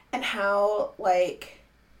 And how, like,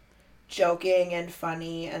 joking and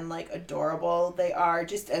funny and, like, adorable they are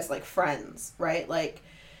just as, like, friends, right? Like,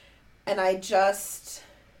 and I just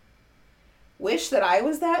wish that I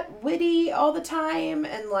was that witty all the time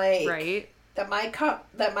and, like, right. that my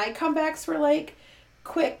comebacks were, like,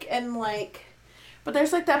 quick and, like, but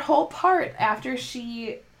there's, like, that whole part after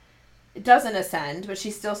she doesn't ascend, but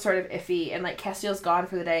she's still sort of iffy, and, like, Castiel's gone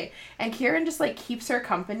for the day, and Kieran just, like, keeps her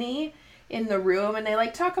company in the room, and they,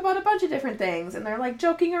 like, talk about a bunch of different things, and they're, like,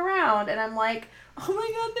 joking around, and I'm like, oh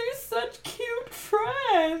my god, they're such cute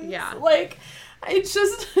friends. Yeah. Like, it's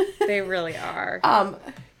just... They really are.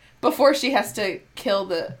 Before she has to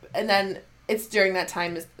kill and then it's during that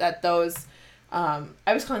time that those, I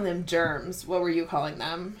was calling them germs. What were you calling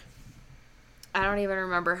them? I don't even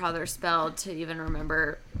remember how they're spelled to even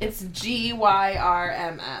remember. It's Gyrms.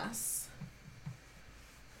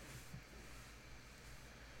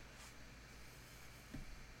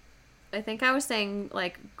 I think I was saying,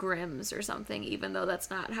 like, Grims or something, even though that's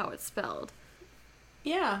not how it's spelled.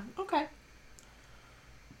 Yeah, okay.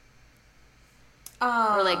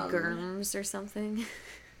 Or, like, Germs or something.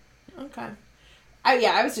 Okay.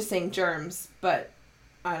 I was just saying germs, but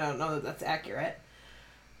I don't know that that's accurate.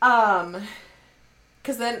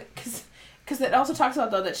 Because it also talks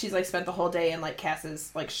about, though, that she's, like, spent the whole day in, like,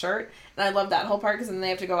 Cass's, like, shirt. And I love that whole part, because then they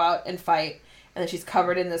have to go out and fight, and then she's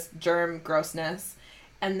covered in this germ grossness.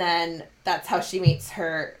 And then that's how she meets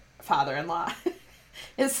her father-in-law.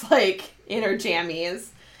 It's, like, in her jammies.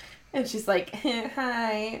 And she's like,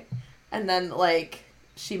 hi. And then, like,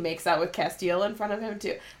 she makes out with Castiel in front of him,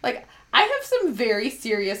 too. Like, I have some very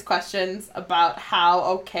serious questions about how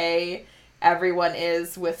okay everyone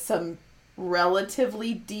is with some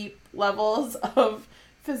relatively deep levels of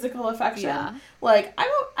physical affection. Yeah. Like,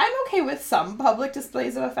 I'm okay with some public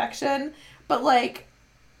displays of affection, but, like,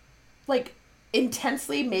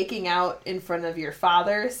 intensely making out in front of your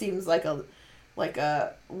father seems like a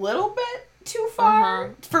little bit too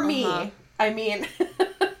far for me. I mean,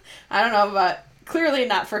 I don't know about, clearly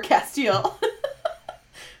not for Castiel,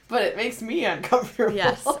 but it makes me uncomfortable.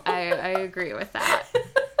 Yes, I agree with that.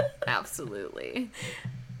 Absolutely.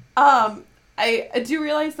 I do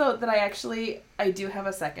realize, though, that I do have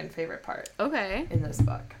a second favorite part. Okay. In this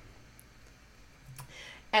book.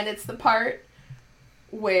 And it's the part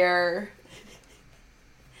where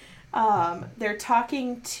they're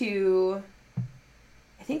talking to,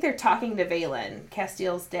 I think they're talking to Valen,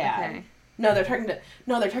 Castiel's dad. Okay. No, they're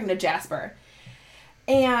talking to Jasper.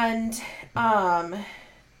 And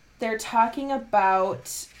they're talking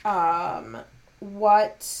about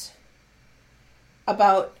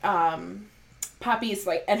Poppy's,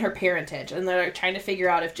 like, and her parentage, and they're trying to figure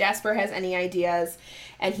out if Jasper has any ideas,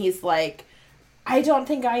 and he's like, I don't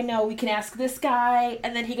think I know, we can ask this guy,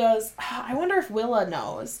 and then he goes, I wonder if Willa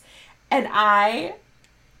knows, and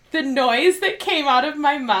the noise that came out of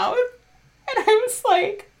my mouth, and I was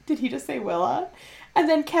like, did he just say Willa? And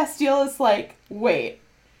then Castiel is like, wait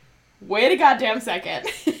a goddamn second.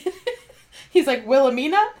 He's like,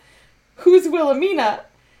 Wilhelmina? Who's Wilhelmina?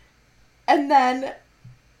 And then,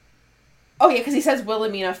 oh yeah, because he says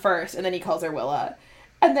Wilhelmina first, and then he calls her Willa.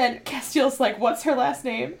 And then Castiel's like, what's her last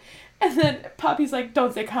name? And then Poppy's like,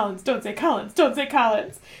 don't say Collins, don't say Collins, don't say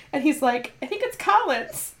Collins. And he's like, I think it's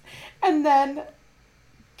Collins. And then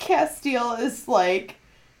Castiel is like,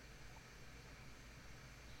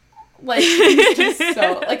 he's just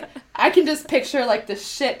so, like, I can just picture, like, the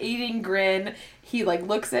shit-eating grin. He, like,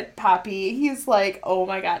 looks at Poppy. He's like, oh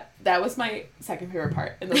my god. That was my second favorite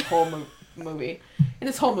part in this whole movie. In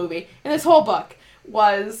this whole book,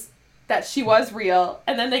 was that she was real,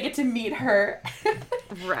 and then they get to meet her.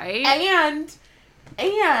 Right. And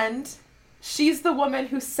she's the woman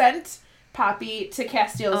who sent Poppy to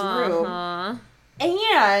Castiel's room.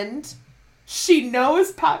 And she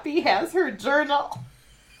knows Poppy has her journal.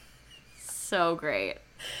 So great.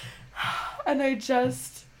 And I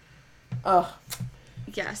just,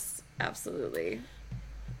 Yes, absolutely.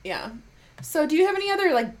 Yeah. So do you have any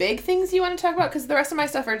other, like, big things you want to talk about? Because the rest of my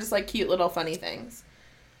stuff are just, like, cute little funny things.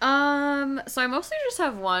 So I mostly just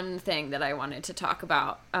have one thing that I wanted to talk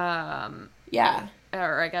about. Yeah.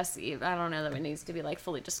 Or I guess, I don't know that it needs to be, like,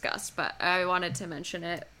 fully discussed, but I wanted to mention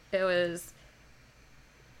it. It was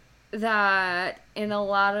that in a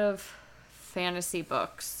lot of fantasy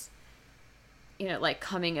books, you know, like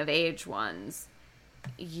coming of age ones,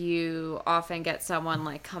 you often get someone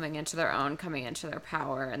like coming into their own, coming into their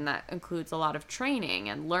power, and that includes a lot of training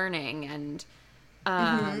and learning, and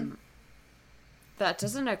that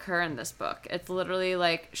doesn't occur in this book. It's literally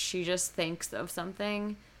like she just thinks of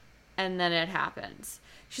something and then it happens.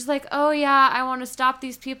 She's like, oh yeah, I want to stop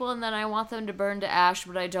these people and then I want them to burn to ash,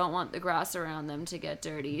 but I don't want the grass around them to get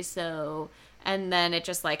dirty, so... And then it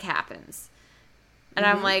just, like, happens. And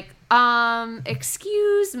I'm like,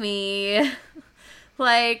 excuse me.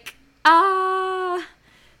 Like,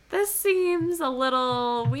 this seems a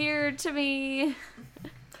little weird to me.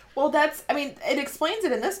 Well, that's... I mean, it explains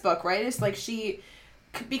it in this book, right? It's like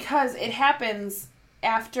because it happens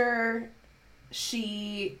after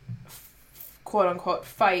she... quote-unquote,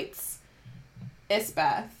 fights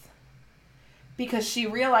Isbeth, because she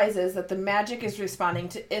realizes that the magic is responding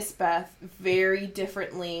to Isbeth very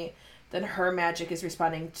differently than her magic is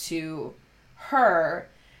responding to her.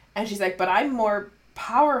 And she's like, but I'm more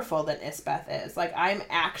powerful than Isbeth is. Like, I'm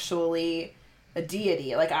actually a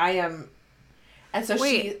deity. Like, I am... And so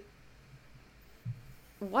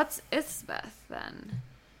What's Isbeth, then?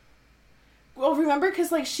 Well, remember,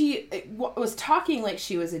 because, like, she was talking like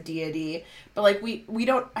she was a deity, but, like, we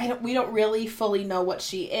don't really fully know what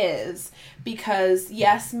she is, because,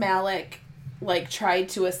 yes, Malik, like, tried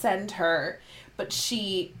to ascend her, but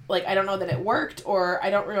she, like, I don't know that it worked, or I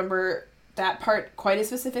don't remember that part quite as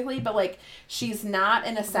specifically, but, like, she's not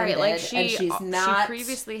an ascended, right, like and she's not... She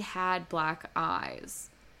previously had black eyes.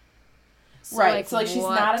 So, right, so, like, she's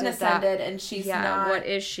not an ascended, and she's not... Yeah, what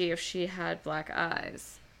is she if she had black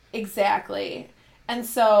eyes? Exactly. And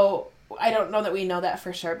so, I don't know that we know that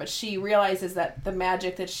for sure, but she realizes that the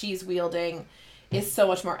magic that she's wielding is so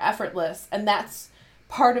much more effortless, and that's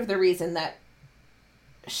part of the reason that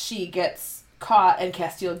she gets caught and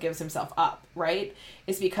Castiel gives himself up, right?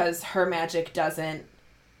 Is because her magic isn't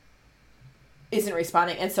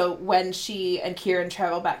responding. And so when she and Kieran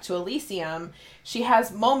travel back to Elysium, she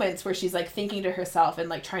has moments where she's, like, thinking to herself and,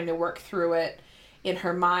 like, trying to work through it in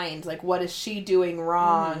her mind, like, what is she doing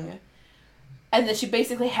wrong? And then she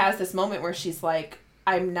basically has this moment where she's like,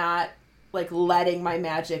 I'm not, like, letting my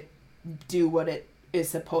magic do what it is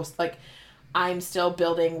supposed to, like, I'm still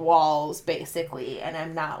building walls, basically, and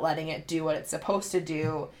I'm not letting it do what it's supposed to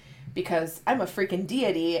do, because I'm a freaking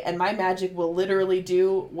deity, and my magic will literally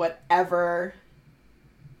do whatever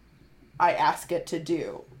I ask it to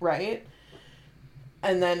do, right?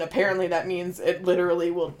 And then apparently that means it literally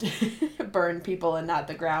will burn people and not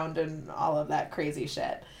the ground and all of that crazy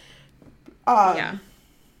shit. Yeah.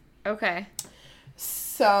 Okay.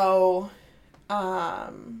 So, yeah.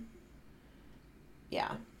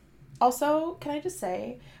 Also, can I just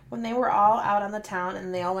say, when they were all out on the town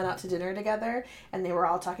and they all went out to dinner together and they were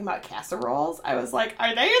all talking about casseroles, I was like,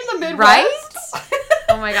 are they in the Midwest? Right?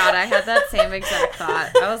 Oh my god, I had that same exact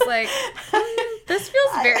thought. I was like, this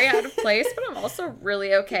feels very out of place, but I'm also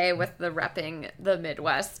really okay with the repping the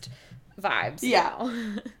Midwest vibes. Yeah. Now.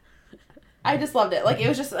 I just loved it. Like, it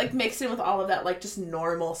was just, like, mixed in with all of that, like, just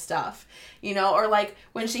normal stuff, you know? Or, like,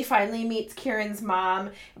 when she finally meets Kieran's mom,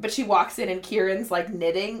 but she walks in and Kieran's, like,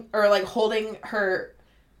 knitting, or, like, holding her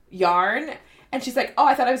yarn, and she's like, oh,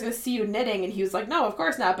 I thought I was going to see you knitting, and he was like, no, of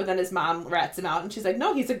course not, but then his mom rats him out, and she's like,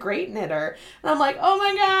 no, he's a great knitter, and I'm like, oh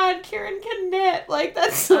my god, Kieran can knit, like,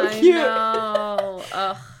 that's so cute. I know.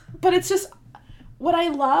 Ugh. But it's just... What I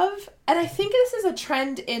love, and I think this is a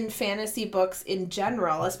trend in fantasy books in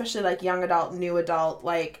general, especially, like, young adult, new adult,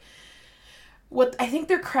 like, what I think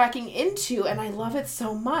they're cracking into, and I love it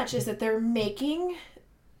so much, is that they're making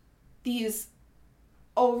these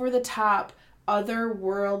over-the-top,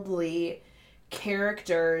 otherworldly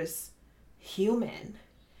characters human.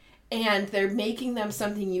 And they're making them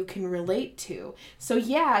something you can relate to. So,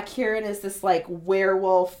 yeah, Kieran is this, like,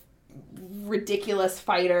 werewolf, ridiculous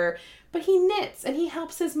fighter, but he knits, and he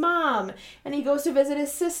helps his mom, and he goes to visit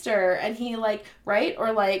his sister, and he, like, right?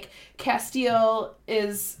 Or, like, Castiel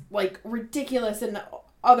is, like, ridiculous and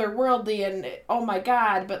otherworldly, and, oh my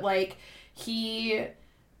god, but, like, he,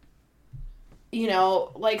 you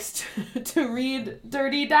know, likes to read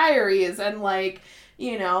dirty diaries, and, like,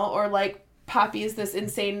 you know, or, like, Poppy is this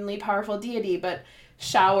insanely powerful deity, but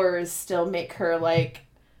showers still make her, like,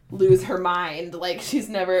 lose her mind. Like, she's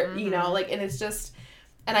never, you know, like, and it's just...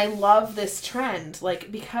 I love this trend,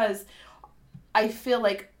 like, because I feel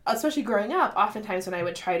like, especially growing up, oftentimes when I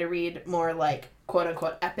would try to read more, like,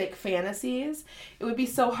 quote-unquote epic fantasies, it would be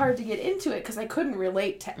so hard to get into it because I couldn't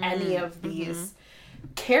relate to any of these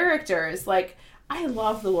characters. Like, I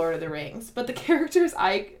love The Lord of the Rings, but the characters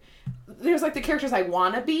there's, like, the characters I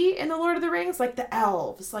want to be in The Lord of the Rings, like the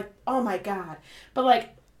elves, like, oh my god. But, like,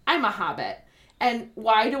 I'm a hobbit. And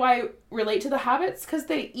why do I relate to the hobbits? Because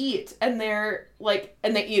they eat, and they're, like,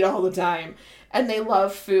 and they eat all the time. And they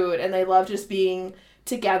love food, and they love just being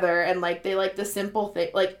together, and, like, they like the simple thing.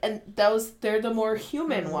 Like, and they're the more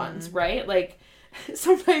human ones, right? Like,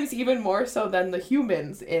 sometimes even more so than the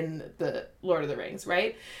humans in the Lord of the Rings,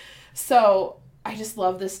 right? So I just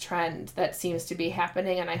love this trend that seems to be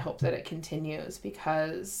happening, and I hope that it continues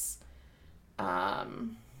because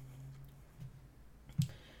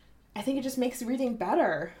I think it just makes reading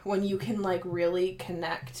better when you can, like, really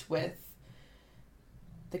connect with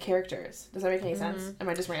the characters. Does that make any sense? Am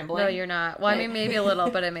I just rambling? No, you're not. Well, I mean, maybe a little,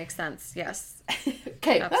 but it makes sense. Yes.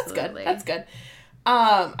 Okay, Absolutely. that's good.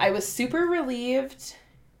 I was super relieved.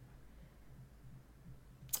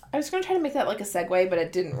 I was going to try to make that like a segue, but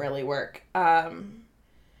it didn't really work.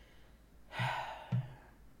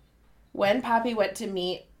 When Poppy went to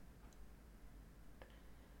meet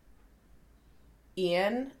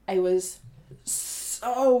Ian, I was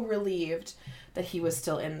so relieved that he was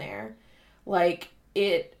still in there. Like,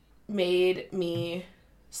 it made me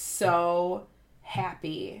so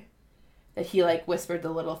happy that he, like, whispered the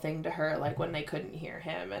little thing to her, like, when they couldn't hear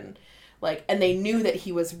him, and, like, and they knew that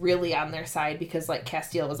he was really on their side because, like,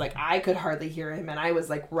 Castiel was like, I could hardly hear him, and I was,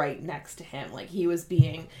 like, right next to him. Like, he was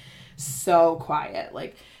being so quiet,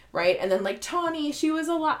 like, right? And then, like, Tawny, she was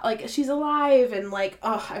like, she's alive, and, like,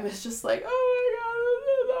 oh, I was just like, oh my god, this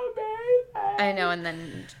is amazing. I know, and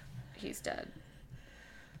then he's dead.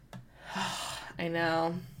 I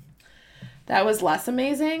know. That was less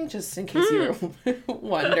amazing, just in case you were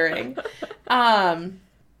wondering.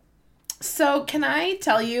 So can I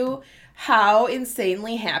tell you how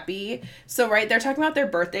insanely happy... So, right, they're talking about their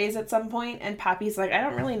birthdays at some point, and Poppy's like, I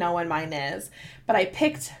don't really know when mine is, but I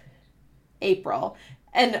picked April.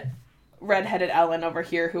 And redheaded Ellen over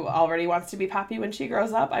here, who already wants to be Poppy when she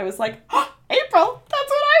grows up, I was like, oh, April, that's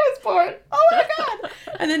when I was born. Oh my god.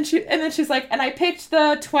 And then she's like, and I picked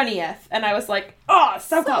the 20th, and I was like, oh,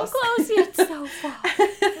 so close. So close, yet so far.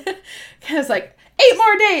 I was like, 8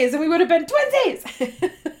 more days, and we would have been twinsies.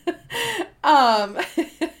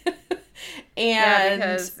 And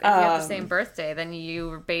because if you have the same birthday, then you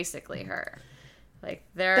were basically her. Like,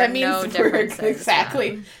 there that are means no differences.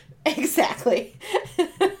 Exactly.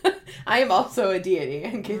 I am also a deity,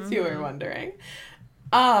 in case you were wondering.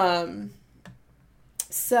 And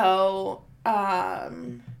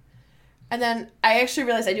then I actually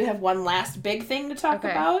realized I do have one last big thing to talk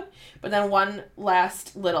about, but then one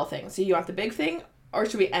last little thing. So you want the big thing, or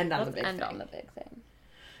should we end on the big thing? End on the big thing.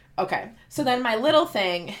 Okay. So then my little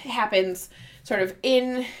thing happens sort of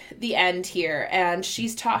in the end here, and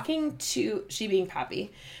she's talking to, she being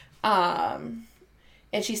Poppy, and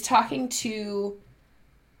she's talking to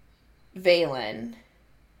Valen,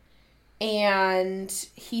 and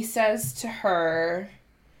he says to her,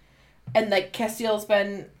 and, like, Castiel's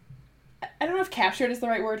been, I don't know if captured is the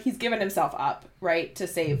right word, he's given himself up, right, to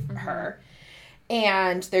save her,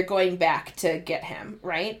 and they're going back to get him,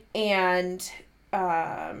 right, and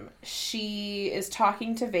she is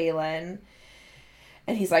talking to Valen,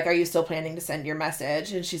 and he's like, are you still planning to send your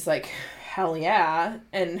message? And she's like, hell yeah.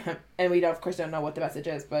 And we don't, of course, don't know what the message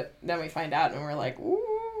is, but then we find out, and we're like,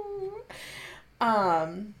 ooh.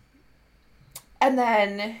 And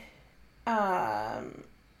then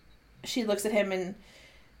she looks at him, and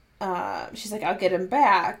she's like, I'll get him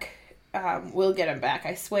back. We'll get him back,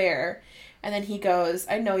 I swear. And then he goes,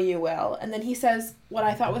 I know you will. And then he says what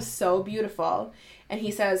I thought was so beautiful. And he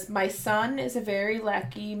says, my son is a very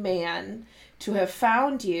lucky man to have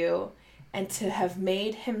found you and to have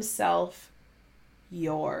made himself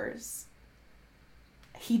yours.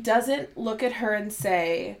 He doesn't look at her and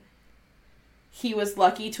say, he was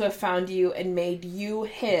lucky to have found you and made you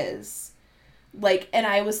his. Like, and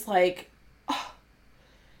I was like, oh,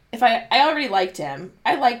 if I already liked him.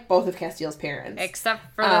 I like both of Castiel's parents. Except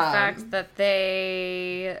for the fact that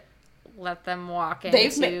they let them walk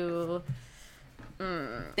into...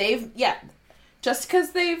 Just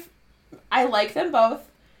because I like them both.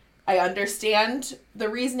 I understand the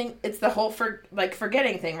reasoning. It's the whole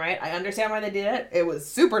forgetting thing, right? I understand why they did it. It was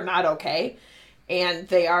super not okay. And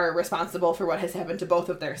they are responsible for what has happened to both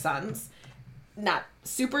of their sons. Not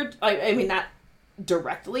super, I mean, not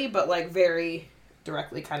directly, but, like, very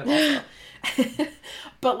directly kind of also.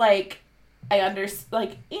 But, like,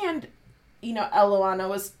 and, you know, Eloana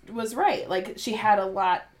was right. Like, she had a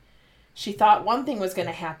lot, she thought one thing was going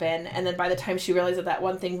to happen, and then by the time she realized that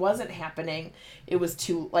one thing wasn't happening, it was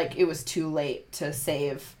too late to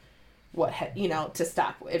save to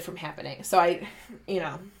stop it from happening. So in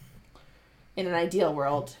an ideal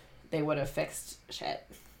world, they would have fixed shit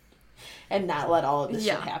and not let all of this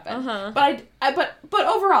shit happen. Uh-huh. But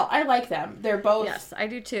overall, I like them. They're both... Yes, I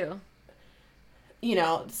do too. You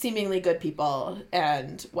know, seemingly good people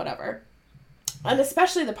and whatever. And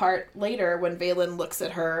especially the part later when Vaelin looks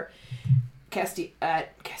at her... Castiel...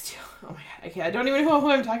 Oh my god, I don't even know who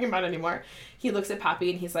I'm talking about anymore. He looks at Poppy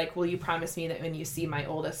and he's like, will you promise me that when you see my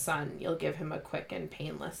oldest son, you'll give him a quick and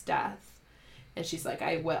painless death? And she's like,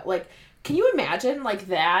 I will. Like, can you imagine, like,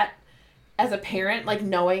 that as a parent, like,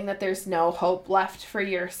 knowing that there's no hope left for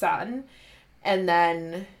your son and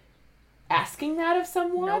then asking that of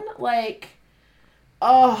someone? Nope. Like,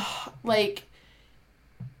 oh, like,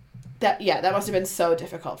 that must have been so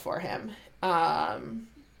difficult for him.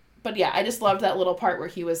 But yeah, I just loved that little part where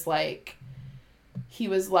he was like, he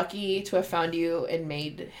was lucky to have found you and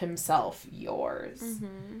made himself yours.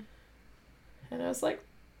 Mm-hmm. And I was like,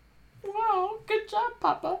 wow, good job,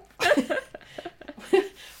 Papa.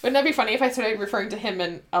 Wouldn't that be funny if I started referring to him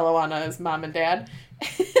and Eloana as mom and dad?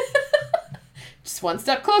 Just one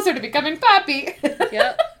step closer to becoming Poppy.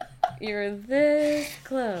 Yep. You're this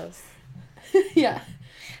close. Yeah.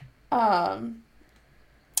 And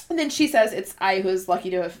then she says, it's I who's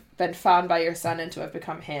lucky to have been found by your son and to have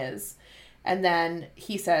become his. And then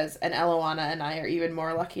he says, and Eloana and I are even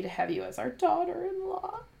more lucky to have you as our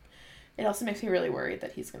daughter-in-law. It also makes me really worried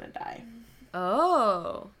that he's going to die.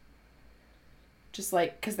 Oh. Just,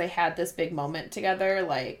 like, because they had this big moment together,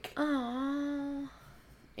 like... Aww.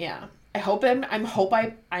 Yeah. Do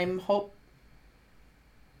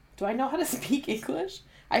I know how to speak English?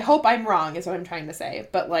 I hope I'm wrong, is what I'm trying to say.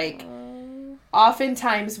 But, like,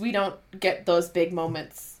 oftentimes we don't get those big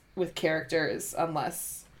moments with characters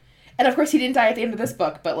unless... And, of course, he didn't die at the end of this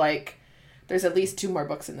book, but, like, there's at least 2 more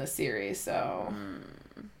books in this series, so...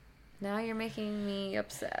 Now you're making me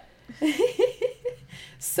upset.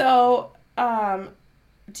 So,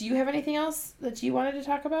 do you have anything else that you wanted to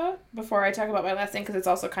talk about before I talk about my last thing? Because it's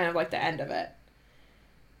also kind of like the end of it.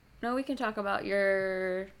 No, we can talk about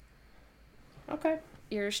your... Okay.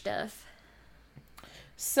 Your stuff.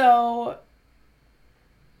 So,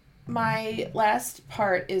 my last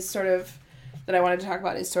part is sort of... that I wanted to talk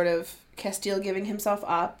about is sort of Castiel giving himself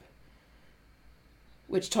up,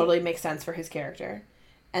 which totally makes sense for his character.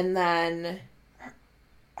 And then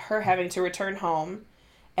her having to return home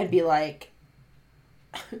and be like,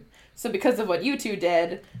 so because of what you two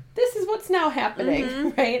did, this is what's now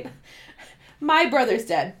happening, right? My brother's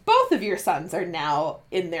dead. Both of your sons are now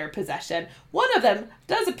in their possession. One of them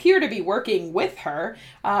does appear to be working with her.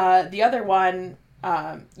 The other one,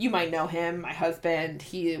 you might know him, my husband.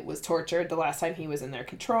 He was tortured the last time he was in their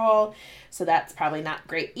control, so that's probably not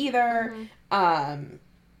great either.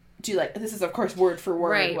 Do you like, this is of course word for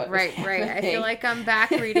word. Right. I feel like I'm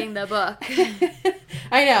back reading the book.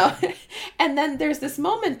 I know. And then there's this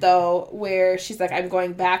moment though where she's like, I'm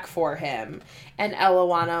going back for him. And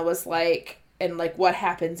Eloana was like, and like, what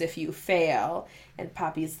happens if you fail? And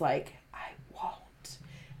Poppy's like, I won't.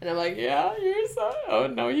 And I'm like, yeah, you're so, oh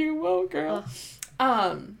no, you won't, girl.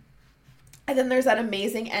 And then there's that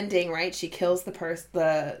amazing ending, right? She kills the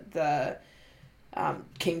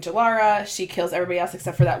King Jalara. She kills everybody else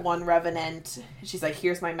except for that one revenant. She's like,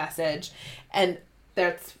 here's my message. And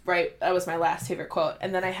that's right. That was my last favorite quote.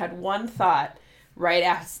 And then I had one thought right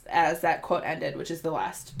as that quote ended, which is the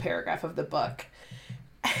last paragraph of the book.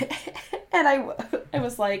 And I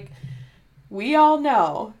was like, we all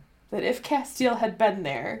know that if Castiel had been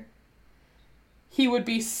there, he would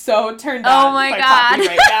be so turned on by Poppy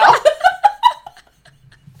right now.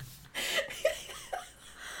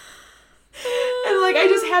 And like, I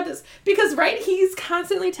just had this, because right, he's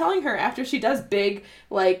constantly telling her after she does big,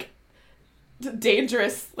 like,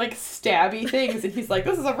 dangerous, like, stabby things, and he's like,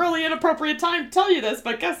 this is a really inappropriate time to tell you this,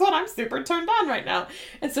 but guess what, I'm super turned on right now.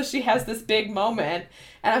 And so she has this big moment,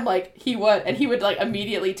 and I'm like, he would like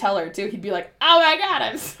immediately tell her too. He'd be like, oh my god,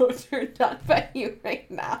 I'm so turned on by you right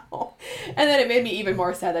now. And then it made me even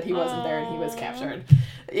more sad that he wasn't there and he was captured.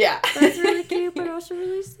 Yeah. That's really cute, but also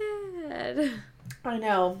really sad. I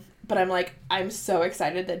know, but I'm like, I'm so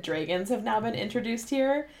excited that dragons have now been introduced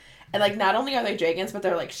here. And, like, not only are they dragons, but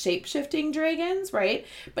they're, like, shape-shifting dragons, right?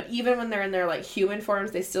 But even when they're in their, like, human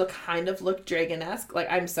forms, they still kind of look dragon-esque. Like,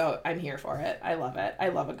 I'm here for it. I love it. I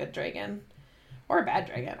love a good dragon. Or a bad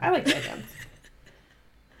dragon. I like dragons.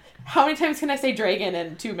 How many times can I say dragon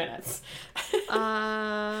in 2 minutes?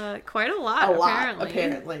 Quite a lot,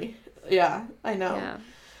 apparently. Yeah, I know. Yeah.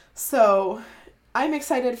 So, I'm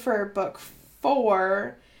excited for book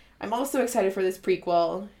 4. I'm also excited for this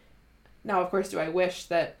prequel. Now, of course, do I wish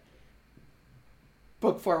that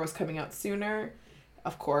book 4 was coming out sooner?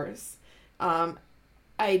 Of course.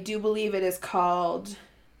 I do believe it is called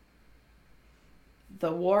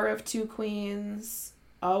The War of Two Queens,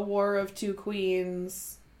 A War of Two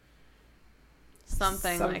Queens.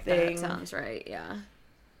 Something like that sounds right, yeah.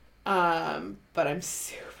 But I'm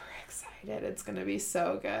super excited. It's going to be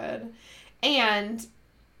so good. And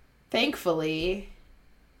thankfully,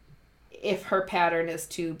 if her pattern is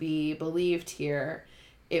to be believed here,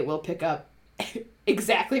 it will pick up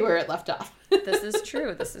exactly where it left off. This is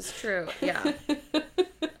true. Yeah.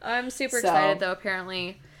 I'm super excited, though.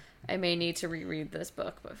 Apparently, I may need to reread this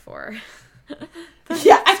book before.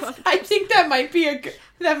 Yeah, I think that might be a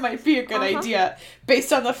good idea,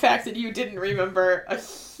 based on the fact that you didn't remember a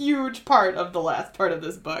huge part of the last part of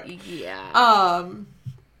this book. Yeah.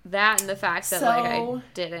 That and the fact that I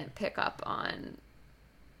didn't pick up on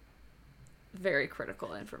very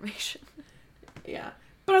critical information. Yeah.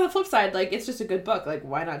 But on the flip side, it's just a good book.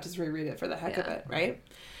 Why not just reread it for the heck of it, right?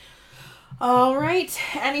 All right.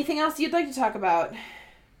 Anything else you'd like to talk about?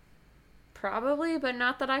 Probably, but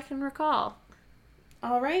not that I can recall.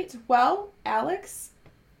 All right. Well, Alex,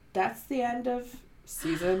 that's the end of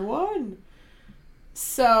season 1.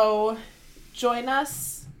 So, join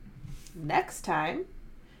us next time,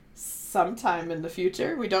 sometime in the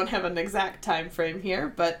future. We don't have an exact time frame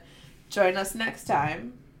here, but join us next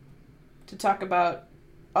time to talk about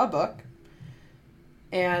a book,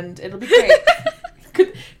 and it'll be great.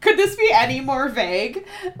 Could this be any more vague?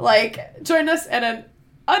 Join us at an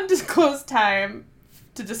undisclosed time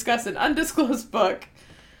to discuss an undisclosed book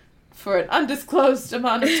for an undisclosed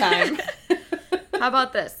amount of time. How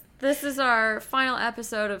about this? This is our final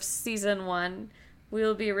episode of season 1.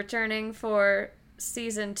 We'll be returning for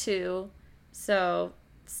season 2, so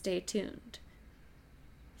stay tuned.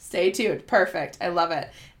 Stay tuned. Perfect. I love it.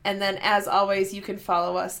 And then, as always, you can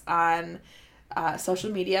follow us on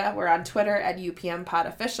social media. We're on Twitter at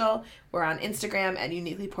UPMPodOfficial. We're on Instagram at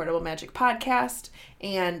Uniquely Portable Magic Podcast.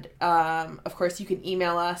 And, of course, you can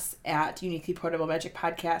email us at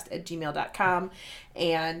uniquelyportablemagicpodcast@gmail.com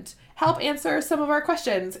and help answer some of our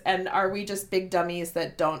questions. And are we just big dummies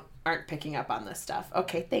that aren't picking up on this stuff?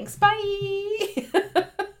 Okay, thanks. Bye.